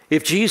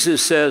 If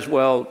Jesus says,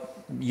 well,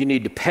 you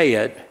need to pay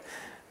it,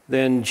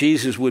 then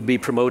Jesus would be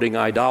promoting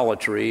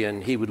idolatry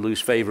and he would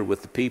lose favor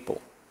with the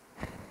people.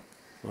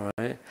 All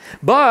right?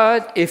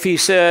 But if he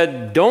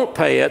said, don't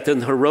pay it, then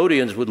the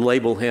Herodians would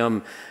label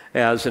him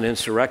as an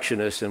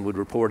insurrectionist and would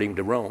report him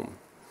to Rome.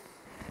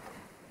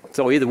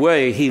 So either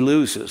way, he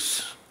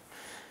loses.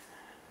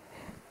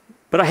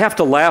 But I have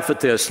to laugh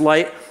at this.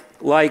 Like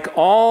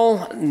all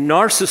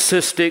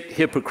narcissistic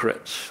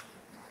hypocrites,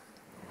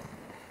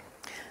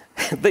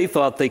 they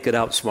thought they could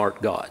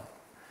outsmart God.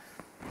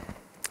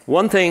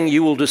 One thing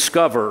you will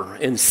discover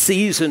in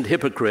seasoned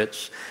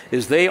hypocrites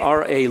is they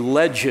are a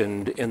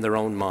legend in their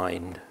own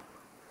mind.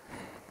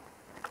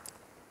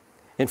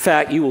 In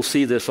fact, you will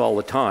see this all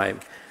the time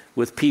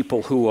with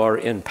people who are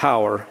in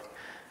power.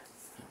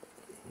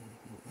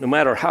 No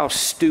matter how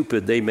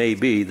stupid they may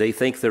be, they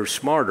think they're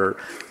smarter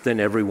than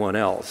everyone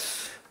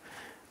else.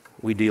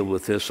 We deal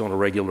with this on a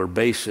regular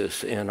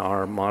basis in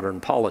our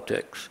modern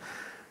politics.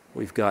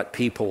 We've got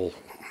people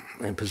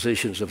in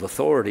positions of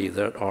authority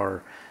that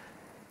are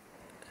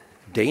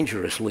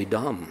dangerously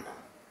dumb.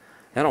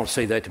 I don't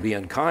say that to be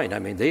unkind. I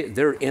mean,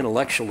 they're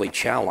intellectually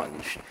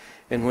challenged.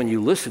 And when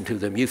you listen to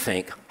them, you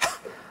think,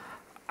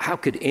 how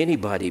could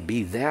anybody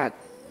be that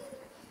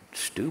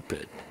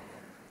stupid?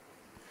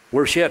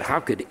 Worse yet,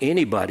 how could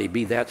anybody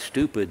be that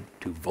stupid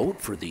to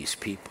vote for these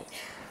people?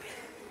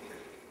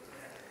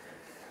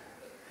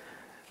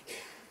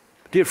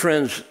 Dear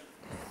friends,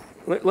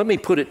 let me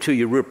put it to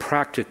you real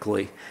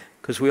practically,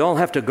 because we all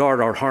have to guard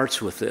our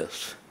hearts with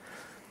this.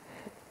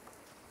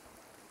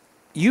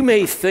 You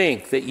may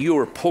think that you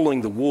are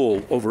pulling the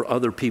wool over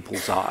other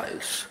people's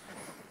eyes,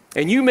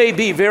 and you may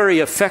be very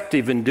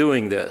effective in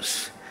doing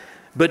this,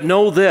 But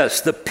know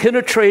this, the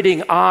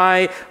penetrating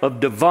eye of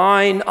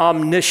divine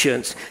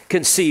omniscience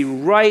can see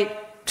right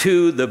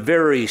to the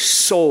very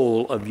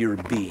soul of your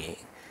being.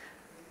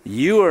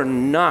 You are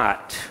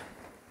not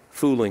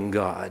fooling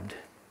God.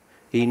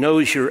 He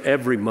knows your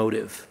every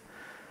motive.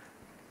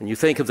 When you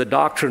think of the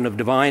doctrine of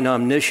divine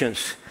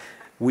omniscience,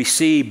 we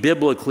see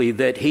biblically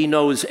that he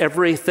knows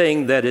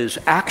everything that is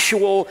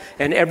actual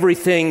and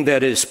everything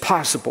that is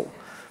possible.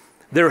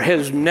 There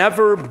has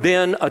never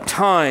been a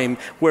time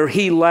where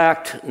he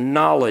lacked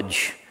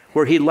knowledge,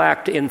 where he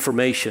lacked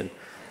information.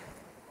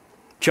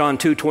 John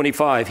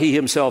 2:25, he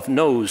himself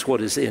knows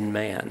what is in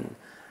man.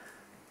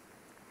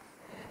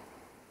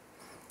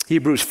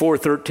 Hebrews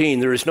 4:13,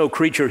 there is no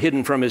creature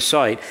hidden from his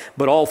sight,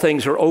 but all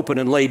things are open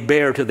and laid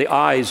bare to the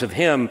eyes of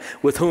him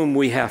with whom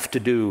we have to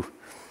do.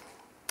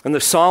 And the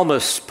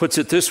psalmist puts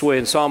it this way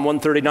in Psalm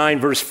 139,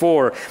 verse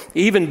 4,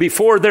 even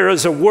before there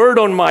is a word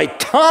on my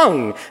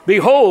tongue,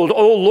 behold,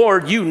 O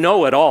Lord, you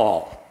know it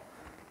all.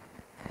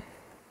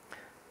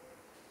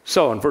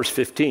 So in verse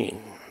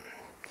 15,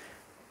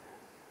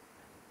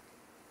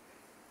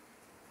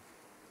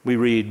 we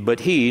read, but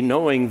he,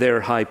 knowing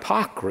their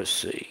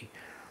hypocrisy,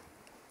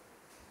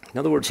 in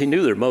other words, he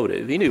knew their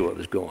motive, he knew what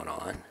was going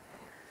on,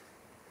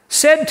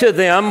 said to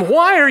them,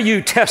 why are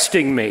you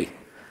testing me?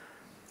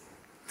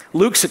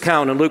 Luke's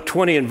account in Luke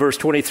 20 and verse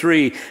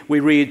 23, we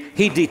read,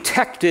 he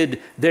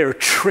detected their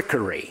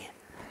trickery.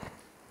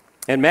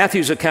 And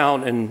Matthew's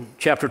account in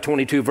chapter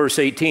 22, verse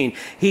 18,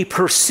 he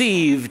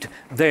perceived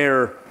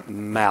their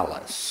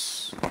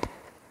malice.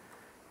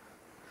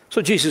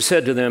 So Jesus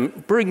said to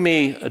them, bring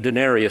me a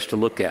denarius to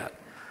look at.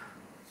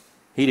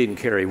 He didn't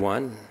carry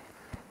one.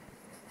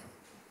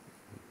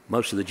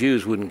 Most of the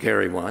Jews wouldn't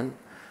carry one.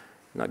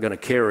 Not going to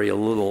carry a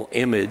little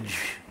image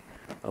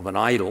of an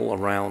idol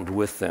around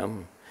with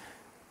them.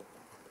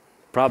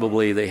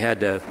 Probably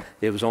it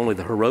was only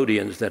the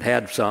Herodians that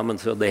had some, and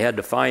so they had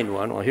to find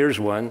one. Well, here's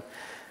one.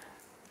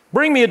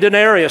 Bring me a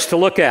denarius to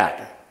look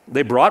at.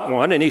 They brought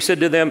one, and he said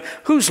to them,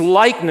 whose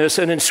likeness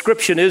and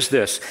inscription is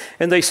this?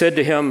 And they said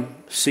to him,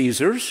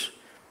 Caesar's.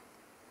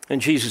 And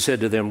Jesus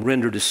said to them,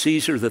 render to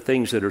Caesar the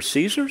things that are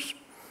Caesar's,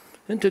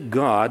 and to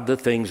God the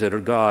things that are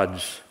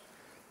God's.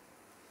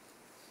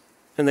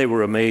 And they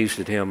were amazed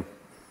at him.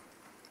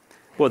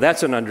 Well,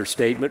 that's an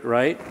understatement,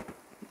 right?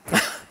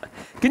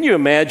 Can you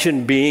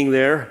imagine being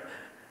there?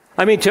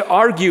 I mean, to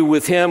argue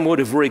with him would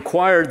have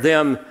required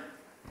them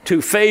to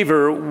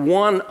favor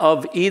one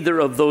of either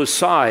of those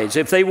sides.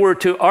 If they were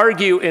to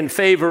argue in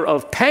favor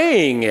of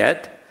paying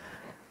it,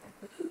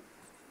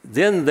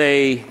 then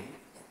they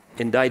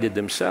indicted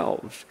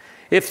themselves.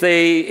 If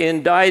they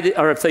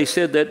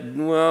said that,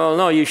 well,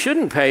 no, you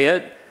shouldn't pay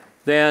it,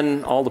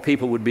 then all the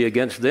people would be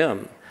against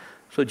them.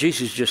 So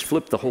Jesus just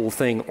flipped the whole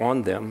thing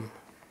on them.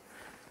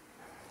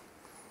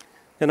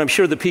 And I'm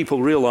sure the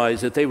people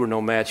realized that they were no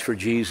match for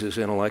Jesus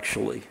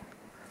intellectually.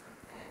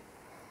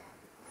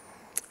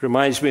 It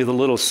reminds me of the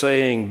little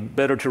saying,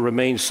 better to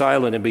remain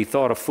silent and be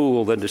thought a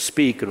fool than to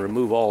speak and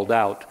remove all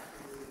doubt,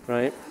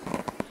 right?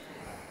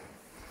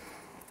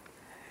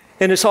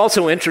 And it's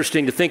also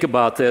interesting to think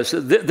about this.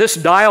 This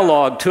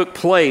dialogue took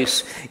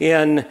place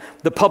in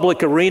the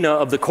public arena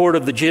of the court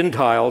of the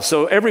Gentiles,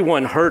 so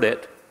everyone heard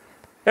it.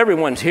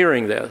 Everyone's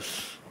hearing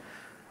this.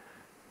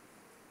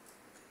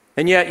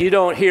 And yet you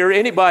don't hear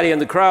anybody in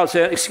the crowd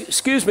say,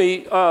 excuse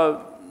me,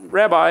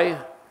 Rabbi.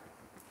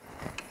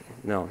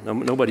 No,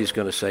 nobody's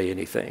going to say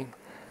anything.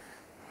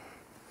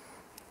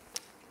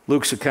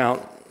 Luke's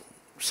account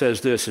says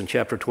this in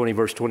chapter 20,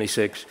 verse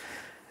 26.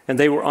 And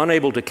they were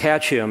unable to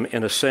catch him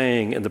in a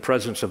saying in the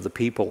presence of the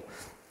people.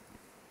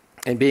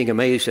 And being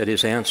amazed at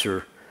his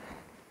answer,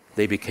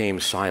 they became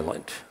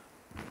silent.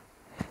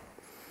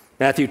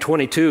 Matthew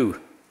 22.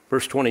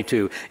 Verse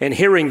 22, and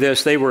hearing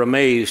this, they were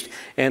amazed,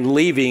 and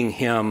leaving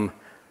him,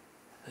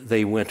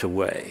 they went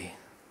away.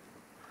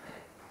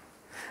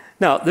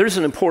 Now, there's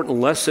an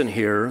important lesson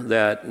here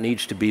that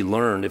needs to be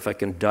learned, if I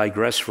can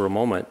digress for a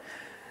moment.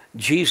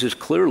 Jesus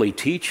clearly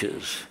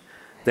teaches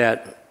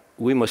that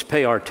we must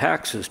pay our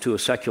taxes to a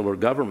secular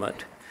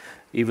government,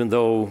 even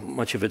though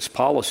much of its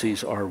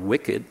policies are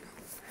wicked.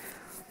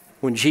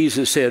 When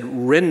Jesus said,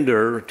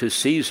 render to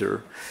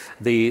Caesar,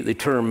 the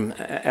term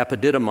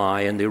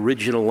apodidomai in the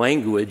original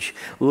language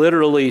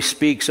literally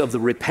speaks of the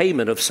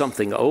repayment of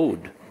something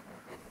owed.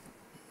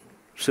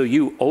 So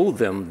you owe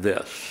them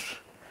this.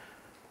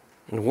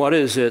 And what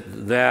is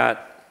it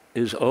that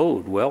is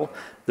owed? Well,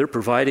 they're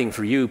providing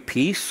for you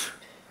peace,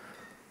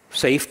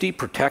 safety,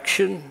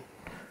 protection,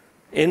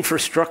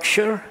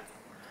 infrastructure,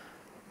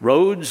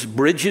 roads,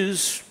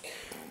 bridges,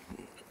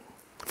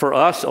 for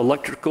us,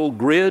 electrical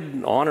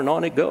grid, on and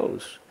on it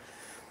goes.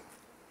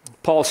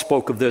 Paul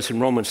spoke of this in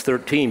Romans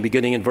 13,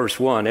 beginning in verse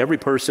 1. Every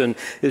person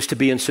is to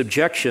be in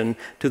subjection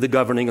to the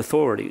governing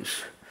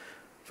authorities.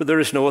 For there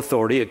is no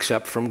authority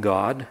except from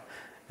God,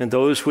 and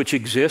those which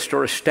exist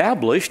are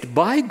established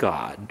by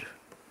God.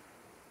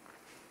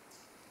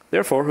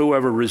 Therefore,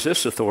 whoever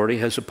resists authority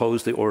has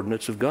opposed the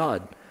ordinance of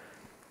God.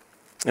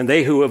 And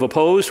they who have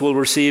opposed will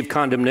receive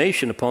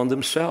condemnation upon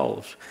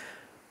themselves.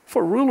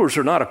 For rulers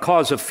are not a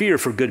cause of fear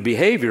for good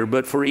behavior,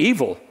 but for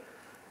evil.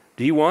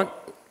 Do you want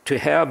to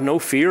have no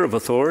fear of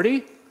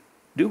authority?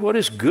 Do what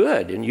is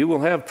good, and you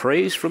will have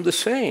praise from the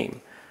same,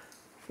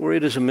 for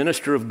it is a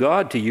minister of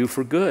God to you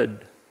for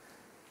good.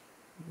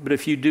 But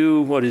if you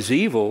do what is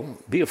evil,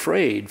 be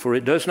afraid, for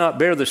it does not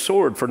bear the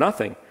sword for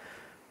nothing.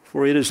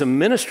 For it is a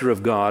minister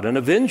of God, an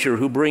avenger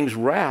who brings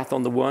wrath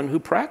on the one who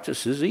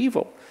practices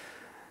evil.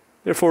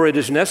 Therefore, it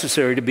is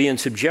necessary to be in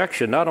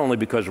subjection, not only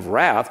because of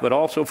wrath, but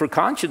also for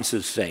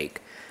conscience's sake.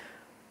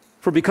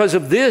 For because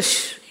of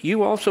this,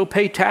 you also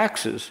pay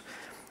taxes.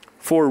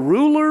 For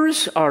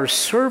rulers are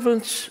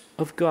servants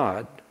of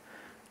God,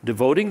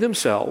 devoting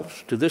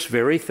themselves to this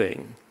very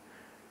thing.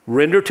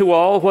 Render to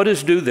all what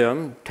is due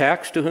them,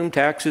 tax to whom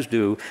tax is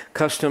due,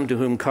 custom to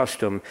whom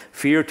custom,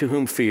 fear to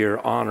whom fear,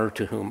 honor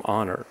to whom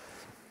honor.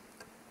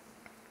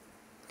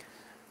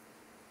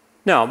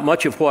 Now,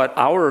 much of what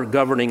our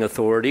governing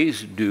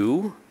authorities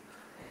do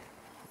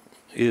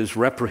is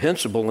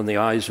reprehensible in the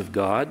eyes of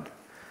God,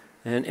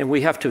 and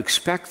we have to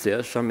expect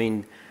this. I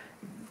mean,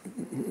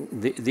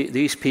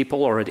 these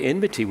people are at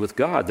enmity with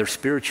God. They're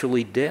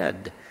spiritually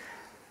dead.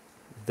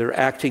 They're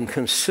acting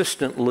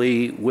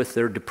consistently with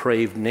their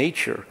depraved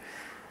nature.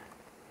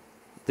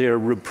 They're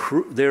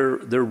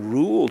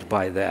ruled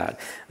by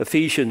that.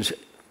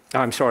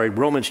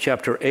 Romans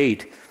chapter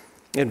 8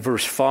 and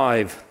verse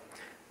 5,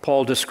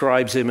 Paul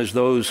describes them as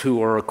those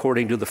who are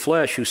according to the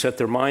flesh, who set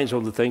their minds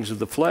on the things of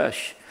the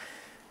flesh.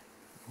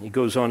 He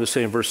goes on to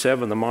say in verse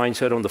 7, the mind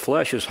set on the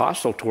flesh is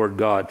hostile toward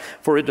God,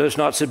 for it does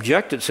not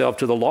subject itself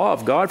to the law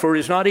of God, for it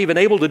is not even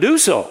able to do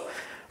so.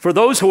 For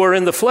those who are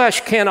in the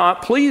flesh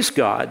cannot please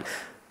God.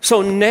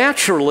 So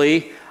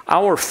naturally,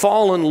 our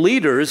fallen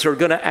leaders are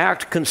going to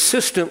act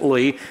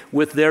consistently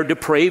with their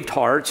depraved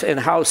hearts and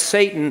how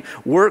Satan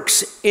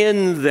works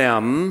in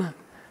them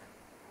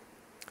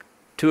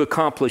to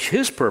accomplish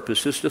his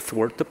purposes, to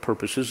thwart the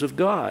purposes of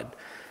God.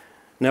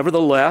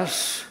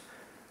 Nevertheless,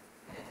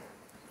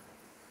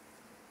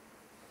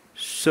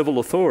 civil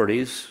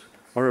authorities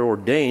are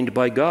ordained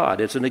by God.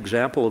 It's an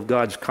example of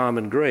God's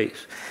common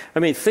grace. I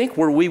mean, think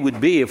where we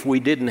would be if we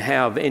didn't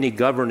have any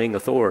governing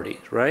authorities,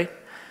 right?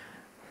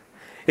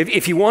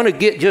 If you want to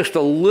get just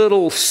a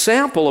little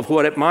sample of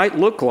what it might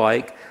look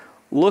like,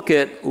 look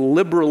at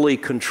liberally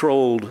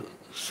controlled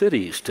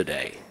cities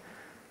today.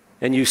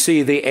 And you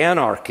see the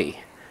anarchy.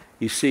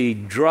 You see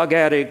drug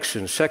addicts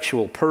and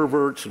sexual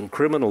perverts and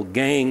criminal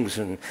gangs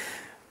and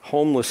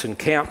homeless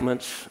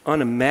encampments,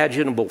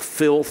 unimaginable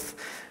filth,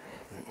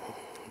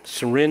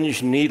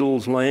 syringe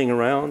needles laying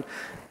around.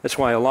 That's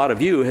why a lot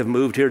of you have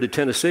moved here to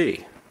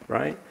Tennessee,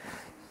 right?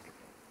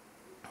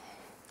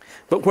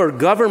 But where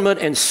government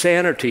and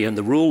sanity and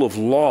the rule of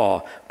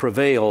law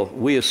prevail,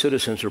 we as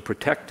citizens are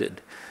protected,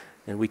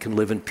 and we can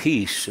live in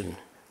peace and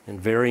in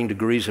varying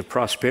degrees of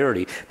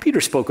prosperity. Peter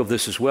spoke of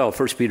this as well,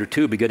 1 Peter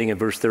 2, beginning in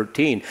verse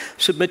 13.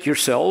 Submit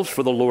yourselves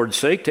for the Lord's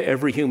sake to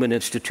every human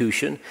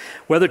institution,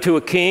 whether to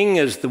a king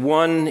as the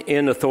one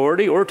in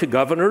authority, or to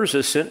governors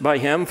as sent by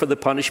him for the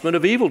punishment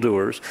of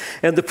evildoers,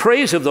 and the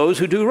praise of those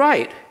who do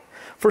right.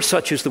 For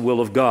such is the will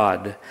of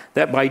God,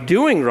 that by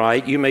doing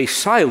right you may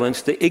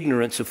silence the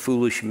ignorance of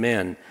foolish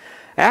men.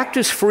 Act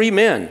as free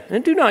men,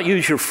 and do not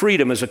use your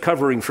freedom as a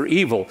covering for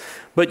evil,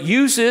 but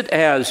use it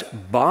as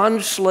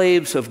bond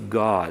slaves of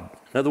God.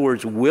 In other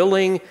words,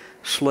 willing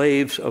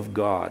slaves of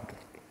God.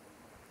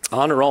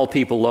 Honor all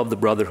people, love the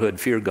brotherhood,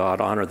 fear God,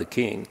 honor the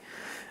king.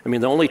 I mean,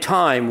 the only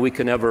time we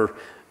can ever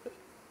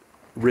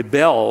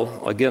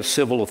rebel against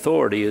civil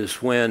authority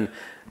is when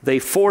they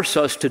force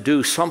us to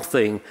do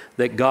something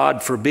that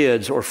God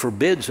forbids, or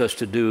forbids us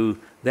to do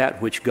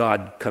that which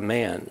God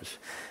commands.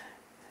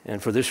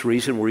 And for this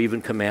reason, we're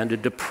even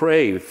commanded to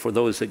pray for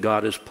those that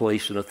God has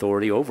placed in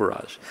authority over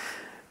us.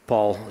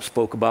 Paul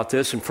spoke about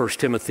this in 1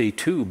 Timothy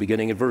 2,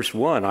 beginning in verse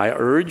 1. I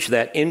urge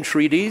that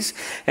entreaties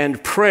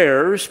and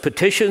prayers,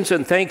 petitions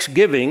and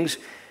thanksgivings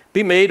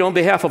be made on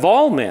behalf of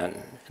all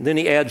men. And then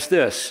he adds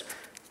this,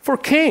 for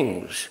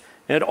kings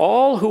and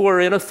all who are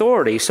in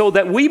authority, so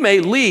that we may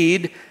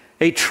lead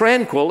a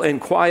tranquil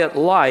and quiet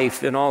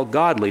life in all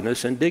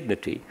godliness and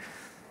dignity.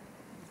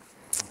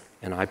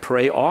 And I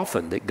pray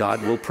often that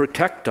God will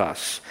protect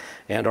us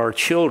and our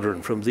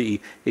children from the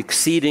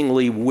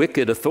exceedingly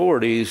wicked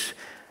authorities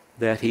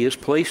that he has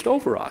placed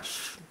over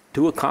us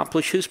to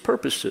accomplish his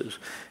purposes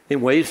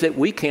in ways that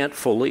we can't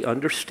fully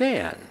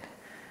understand.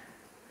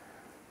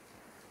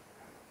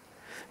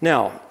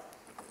 Now,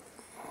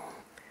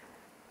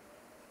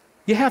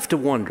 you have to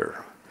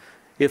wonder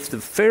if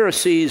the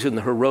Pharisees and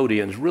the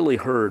Herodians really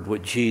heard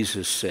what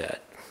Jesus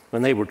said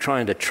when they were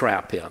trying to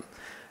trap him.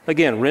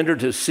 Again, render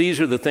to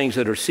Caesar the things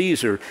that are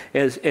Caesar,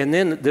 and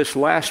then this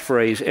last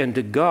phrase, and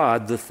to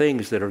God the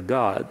things that are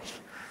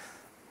God's.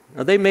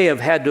 Now, they may have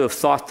had to have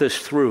thought this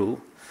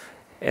through,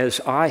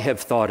 as I have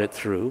thought it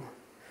through.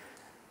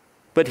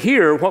 But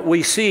here, what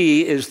we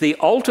see is the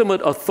ultimate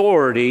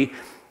authority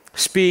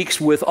speaks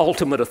with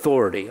ultimate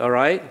authority, all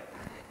right?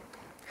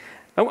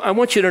 I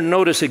want you to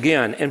notice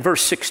again, in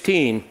verse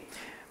 16,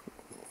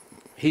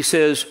 he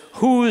says,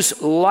 whose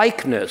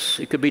likeness,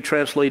 it could be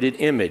translated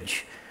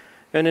image,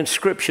 And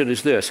inscription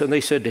is this, and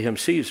they said to him,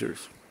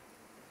 Caesar's.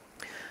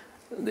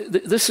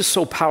 This is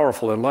so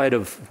powerful in light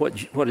of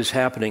what is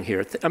happening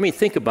here. I mean,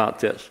 think about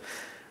this.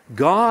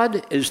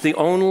 God is the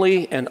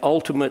only and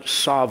ultimate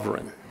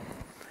sovereign.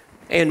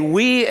 And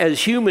we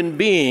as human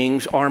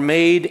beings are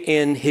made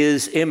in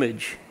his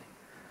image.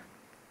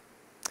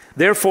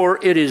 Therefore,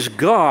 it is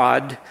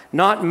God,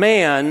 not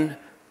man,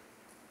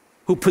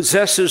 who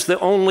possesses the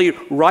only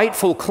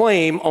rightful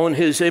claim on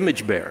his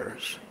image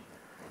bearers.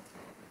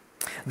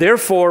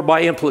 Therefore,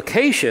 by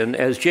implication,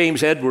 as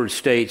James Edwards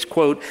states,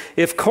 quote,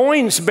 if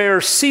coins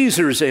bear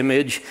Caesar's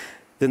image,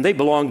 then they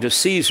belong to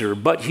Caesar.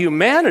 But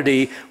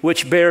humanity,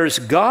 which bears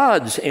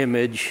God's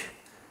image,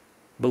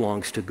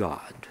 belongs to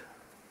God.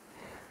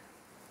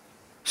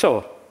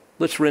 So,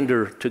 let's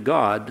render to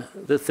God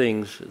the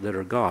things that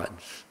are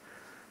God's.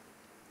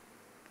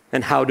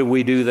 And how do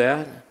we do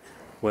that?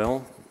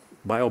 Well,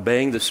 by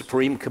obeying the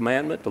supreme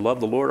commandment to love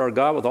the Lord our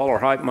God with all our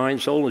heart,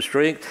 mind, soul, and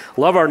strength.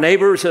 Love our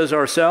neighbors as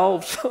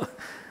ourselves.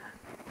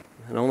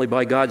 And only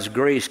by God's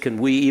grace can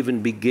we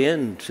even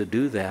begin to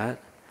do that.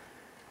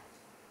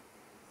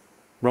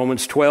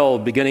 Romans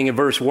 12, beginning in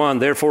verse 1,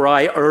 therefore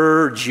I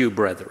urge you,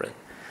 brethren,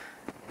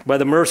 by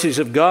the mercies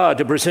of God,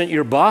 to present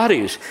your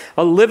bodies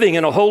a living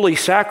and a holy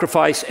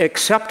sacrifice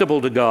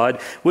acceptable to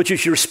God, which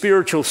is your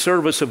spiritual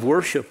service of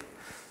worship.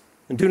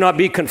 And do not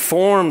be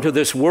conformed to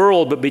this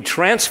world, but be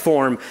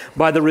transformed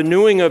by the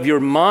renewing of your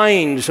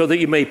mind, so that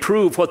you may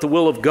prove what the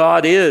will of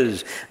God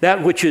is,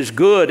 that which is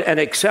good and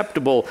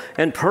acceptable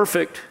and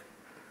perfect.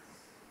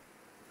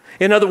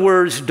 In other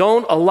words,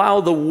 don't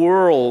allow the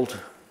world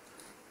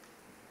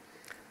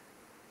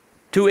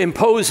to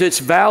impose its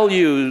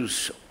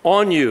values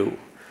on you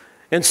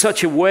in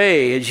such a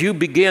way as you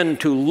begin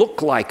to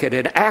look like it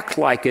and act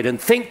like it and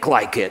think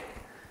like it.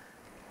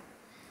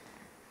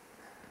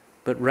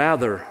 But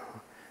rather,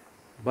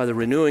 by the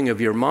renewing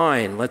of your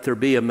mind, let there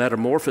be a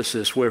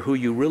metamorphosis where who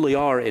you really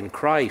are in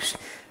Christ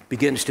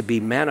begins to be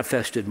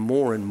manifested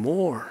more and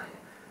more.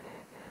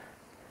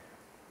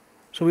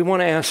 So we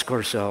want to ask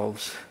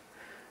ourselves,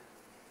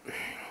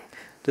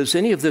 does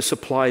any of this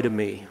apply to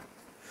me?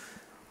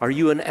 Are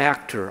you an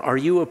actor? Are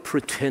you a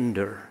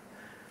pretender?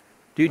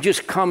 Do you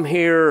just come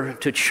here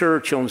to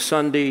church on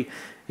Sunday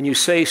and you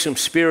say some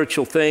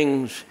spiritual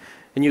things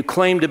and you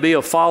claim to be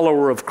a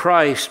follower of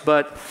Christ,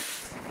 but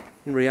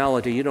in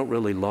reality, you don't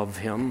really love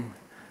him.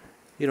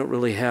 You don't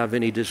really have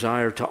any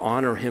desire to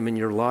honor him in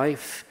your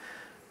life,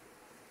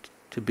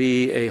 to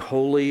be a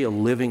holy, a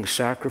living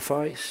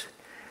sacrifice,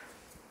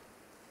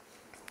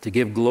 to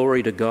give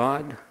glory to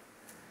God?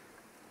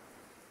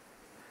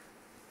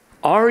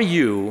 Are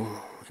you,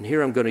 and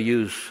here I'm going to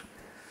use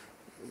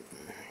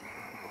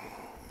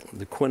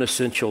the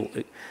quintessential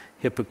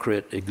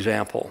hypocrite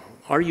example,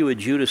 are you a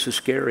Judas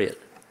Iscariot?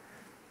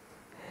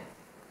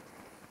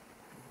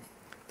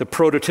 The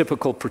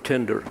prototypical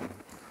pretender,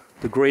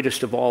 the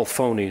greatest of all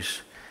phonies.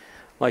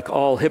 Like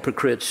all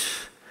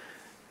hypocrites,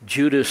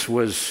 Judas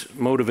was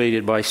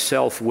motivated by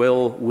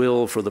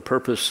self-will for the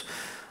purpose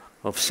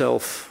of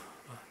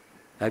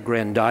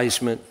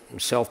self-aggrandizement and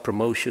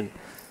self-promotion.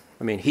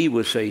 I mean, he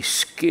was a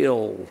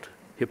skilled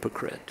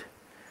hypocrite.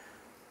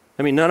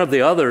 I mean, none of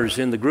the others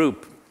in the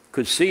group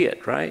could see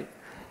it, right?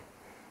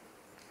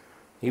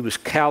 He was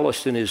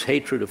calloused in his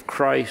hatred of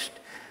Christ.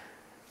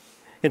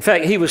 In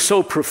fact, he was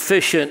so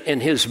proficient in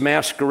his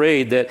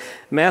masquerade that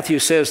Matthew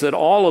says that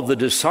all of the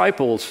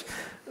disciples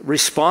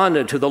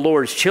responded to the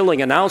Lord's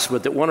chilling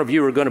announcement that one of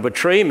you are going to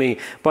betray me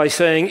by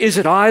saying, "Is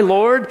it I,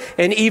 Lord?"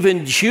 And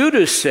even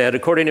Judas said,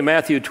 according to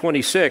Matthew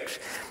 26,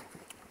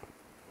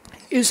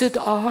 "Is it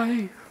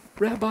I,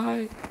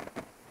 Rabbi?"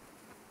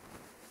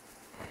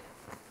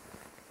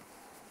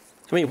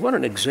 I mean, what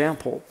an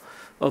example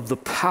of the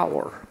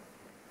power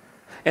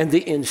and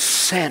the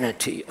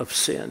insanity of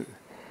sin.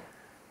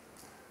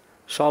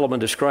 Solomon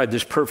described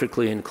this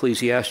perfectly in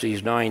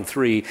Ecclesiastes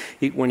 9:3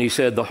 when he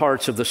said, "The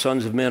hearts of the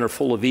sons of men are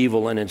full of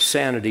evil, and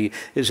insanity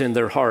is in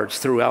their hearts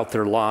throughout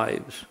their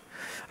lives."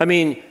 I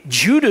mean,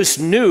 Judas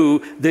knew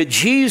that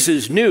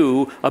Jesus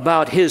knew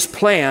about his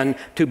plan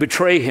to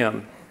betray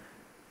him,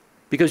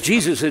 because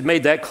Jesus had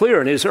made that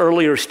clear in his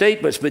earlier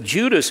statements. But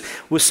Judas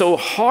was so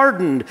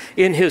hardened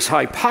in his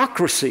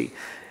hypocrisy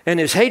and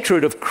his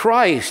hatred of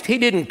Christ, he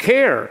didn't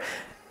care.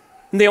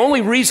 And the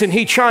only reason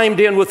he chimed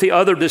in with the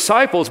other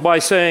disciples by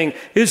saying,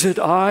 "Is it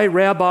I,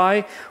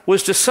 Rabbi?"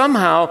 was to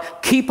somehow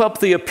keep up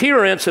the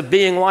appearance of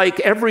being like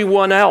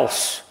everyone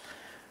else,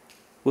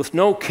 with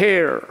no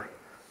care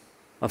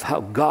of how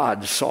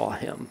God saw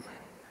him.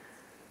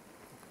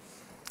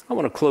 I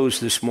want to close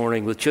this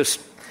morning with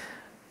just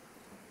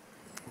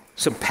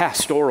some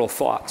pastoral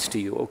thoughts to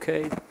you,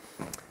 okay?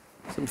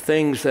 Some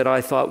things that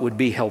I thought would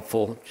be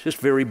helpful, just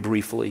very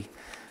briefly,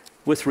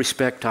 with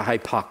respect to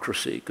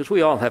hypocrisy, because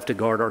we all have to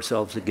guard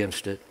ourselves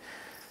against it.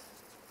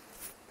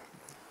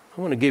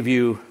 I want to give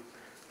you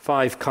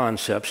 5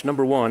 concepts.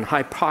 Number 1,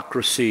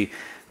 hypocrisy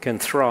can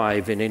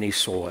thrive in any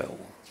soil.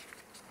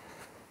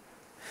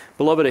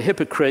 Beloved, a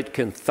hypocrite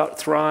can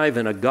thrive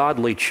in a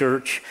godly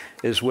church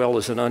as well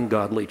as an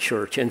ungodly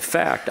church. In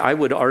fact, I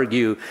would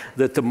argue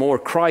that the more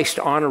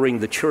Christ-honoring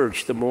the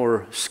church, the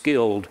more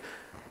skilled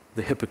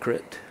the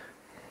hypocrite.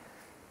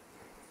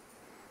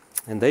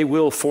 And they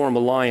will form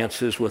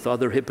alliances with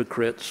other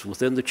hypocrites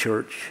within the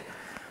church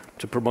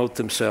to promote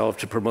themselves,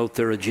 to promote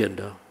their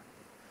agenda.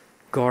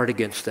 Guard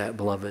against that,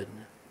 beloved.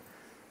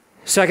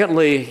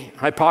 Secondly,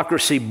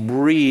 hypocrisy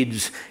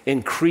breeds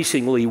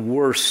increasingly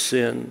worse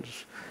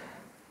sins.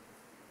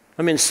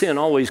 I mean, sin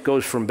always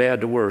goes from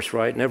bad to worse,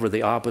 right? Never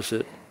the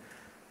opposite.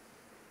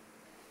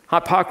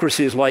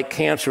 Hypocrisy is like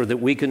cancer that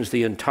weakens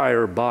the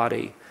entire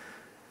body.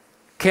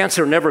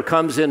 Cancer never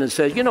comes in and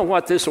says, you know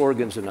what, this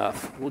organ's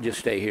enough. We'll just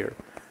stay here.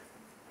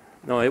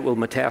 No, it will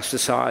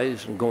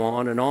metastasize and go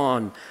on and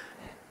on.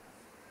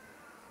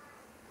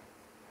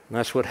 And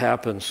that's what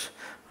happens.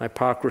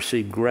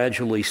 Hypocrisy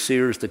gradually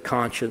sears the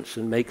conscience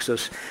and makes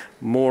us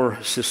more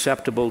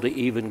susceptible to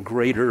even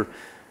greater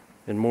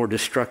and more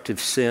destructive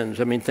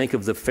sins. I mean, think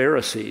of the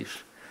Pharisees.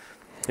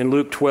 In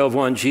Luke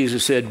 12:1,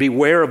 Jesus said,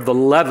 beware of the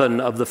leaven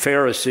of the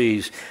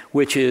Pharisees,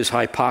 which is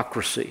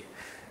hypocrisy.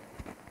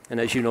 And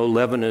as you know,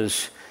 leaven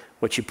is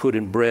what you put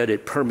in bread.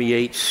 It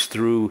permeates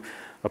through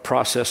a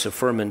process of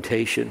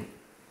fermentation.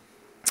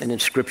 And in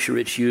Scripture,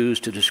 it's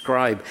used to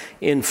describe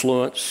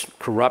influence,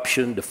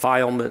 corruption,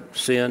 defilement,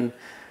 sin.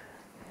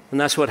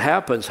 And that's what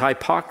happens.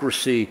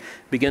 Hypocrisy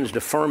begins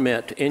to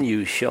ferment in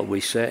you, shall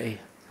we say.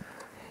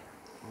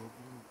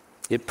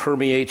 It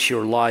permeates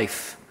your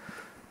life.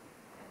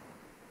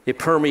 It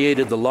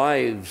permeated the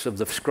lives of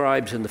the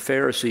scribes and the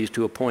Pharisees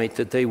to a point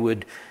that they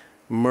would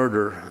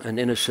murder an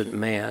innocent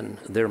man,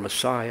 their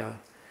Messiah.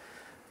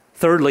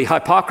 Thirdly,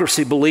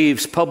 hypocrisy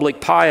believes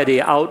public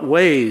piety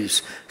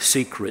outweighs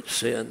secret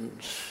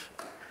sins.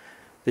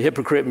 The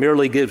hypocrite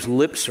merely gives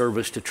lip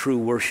service to true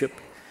worship.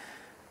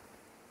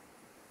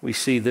 We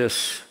see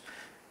this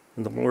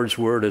in the Lord's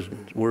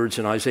words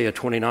in Isaiah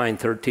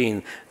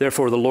 29:13.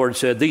 Therefore the Lord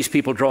said, these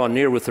people draw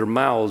near with their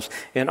mouths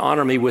and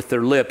honor me with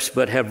their lips,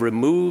 but have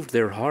removed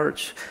their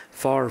hearts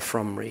far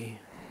from me.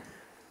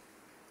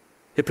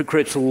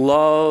 Hypocrites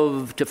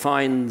love to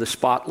find the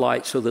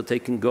spotlight so that they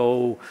can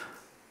go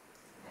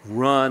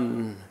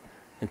run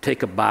and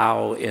take a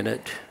bow in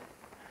it.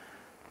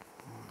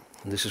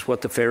 And this is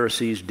what the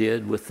Pharisees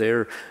did with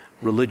their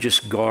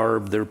religious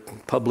garb, their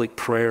public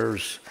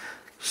prayers,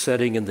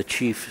 sitting in the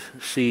chief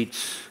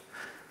seats,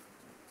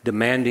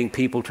 demanding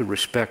people to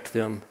respect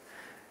them.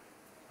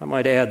 I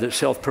might add that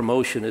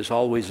self-promotion is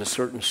always a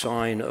certain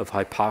sign of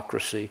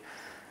hypocrisy.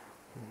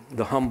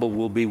 The humble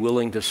will be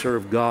willing to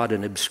serve God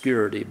in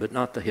obscurity, but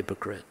not the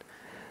hypocrite.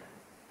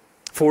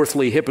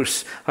 Fourthly,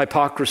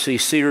 hypocrisy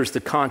sears the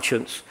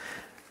conscience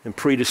and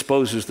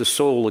predisposes the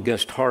soul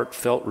against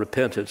heartfelt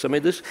repentance. I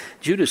mean,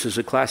 Judas is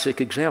a classic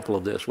example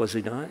of this, was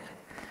he not?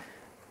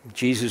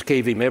 Jesus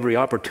gave him every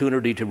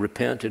opportunity to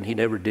repent, and he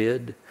never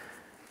did.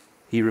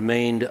 He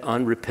remained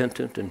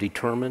unrepentant and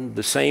determined.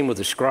 The same with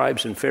the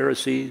scribes and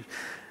Pharisees.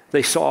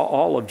 They saw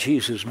all of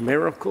Jesus'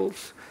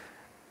 miracles,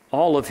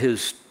 all of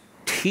his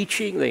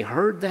teaching. They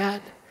heard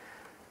that,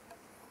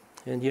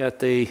 and yet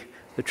they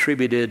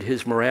attributed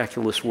his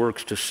miraculous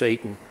works to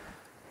Satan.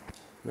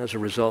 And as a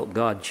result,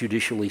 God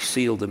judicially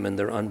sealed them in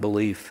their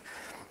unbelief.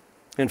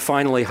 And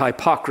finally,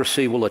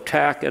 hypocrisy will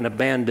attack and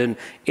abandon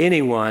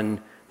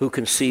anyone who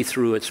can see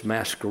through its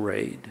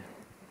masquerade.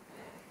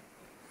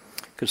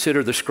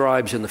 Consider the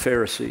scribes and the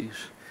Pharisees.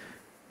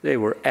 They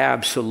were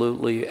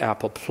absolutely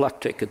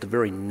apoplectic at the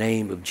very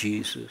name of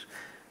Jesus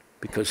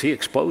because he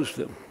exposed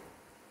them.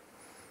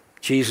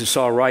 Jesus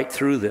saw right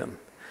through them.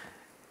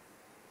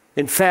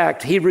 In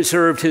fact, he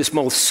reserved his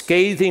most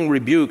scathing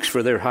rebukes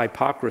for their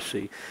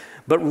hypocrisy.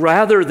 But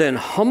rather than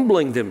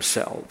humbling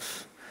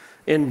themselves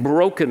in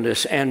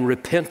brokenness and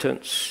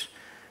repentance,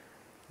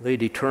 they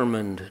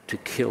determined to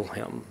kill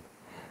him.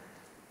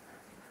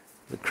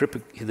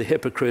 The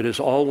hypocrite is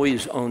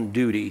always on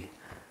duty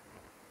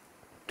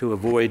to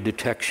avoid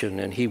detection,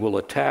 and he will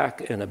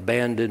attack and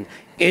abandon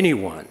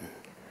anyone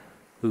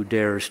who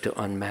dares to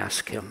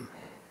unmask him.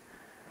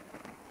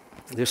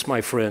 This, my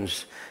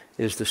friends,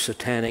 is the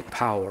satanic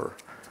power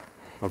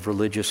of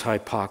religious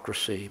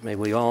hypocrisy. May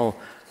we all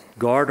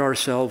guard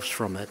ourselves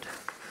from it.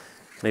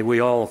 May we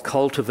all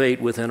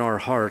cultivate within our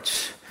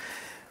hearts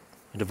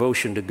a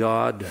devotion to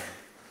God,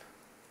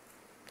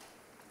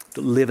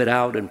 to live it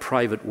out in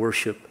private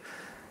worship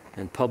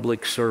and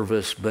public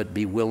service, but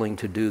be willing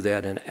to do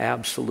that in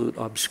absolute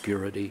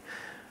obscurity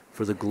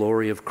for the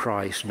glory of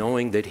Christ,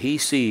 knowing that he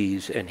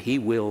sees and he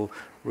will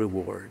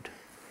reward.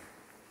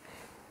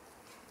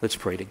 Let's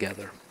pray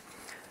together.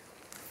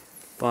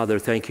 Father,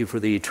 thank you for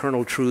the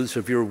eternal truths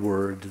of your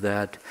word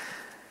that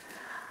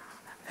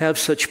have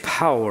such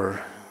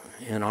power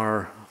in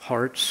our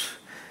hearts.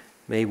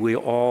 May we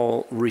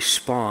all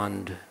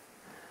respond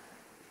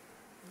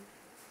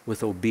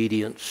with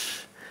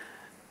obedience,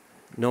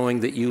 knowing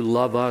that you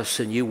love us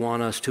and you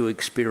want us to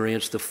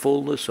experience the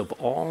fullness of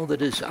all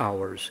that is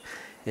ours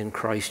in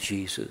Christ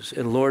Jesus.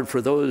 And Lord, for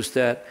those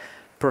that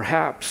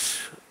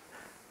perhaps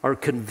are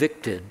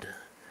convicted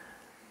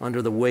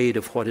under the weight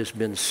of what has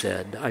been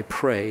said. I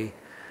pray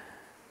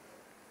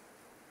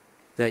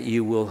that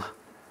you will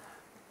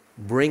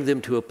bring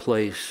them to a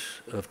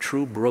place of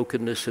true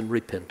brokenness and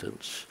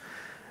repentance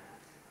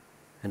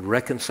and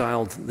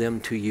reconcile them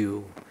to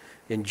you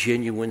in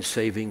genuine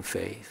saving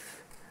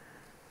faith.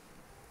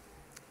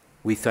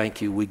 We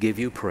thank you. We give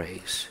you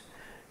praise.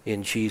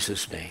 In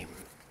Jesus' name,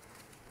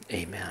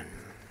 amen.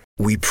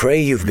 We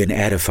pray you've been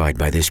edified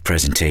by this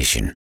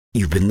presentation.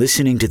 You've been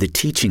listening to the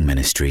teaching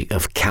ministry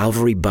of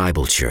Calvary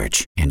Bible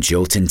Church in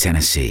Jolton,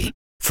 Tennessee.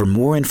 For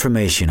more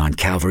information on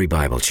Calvary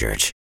Bible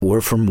Church or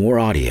for more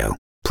audio,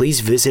 please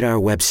visit our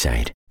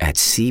website at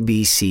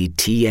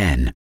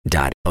cbctn.org.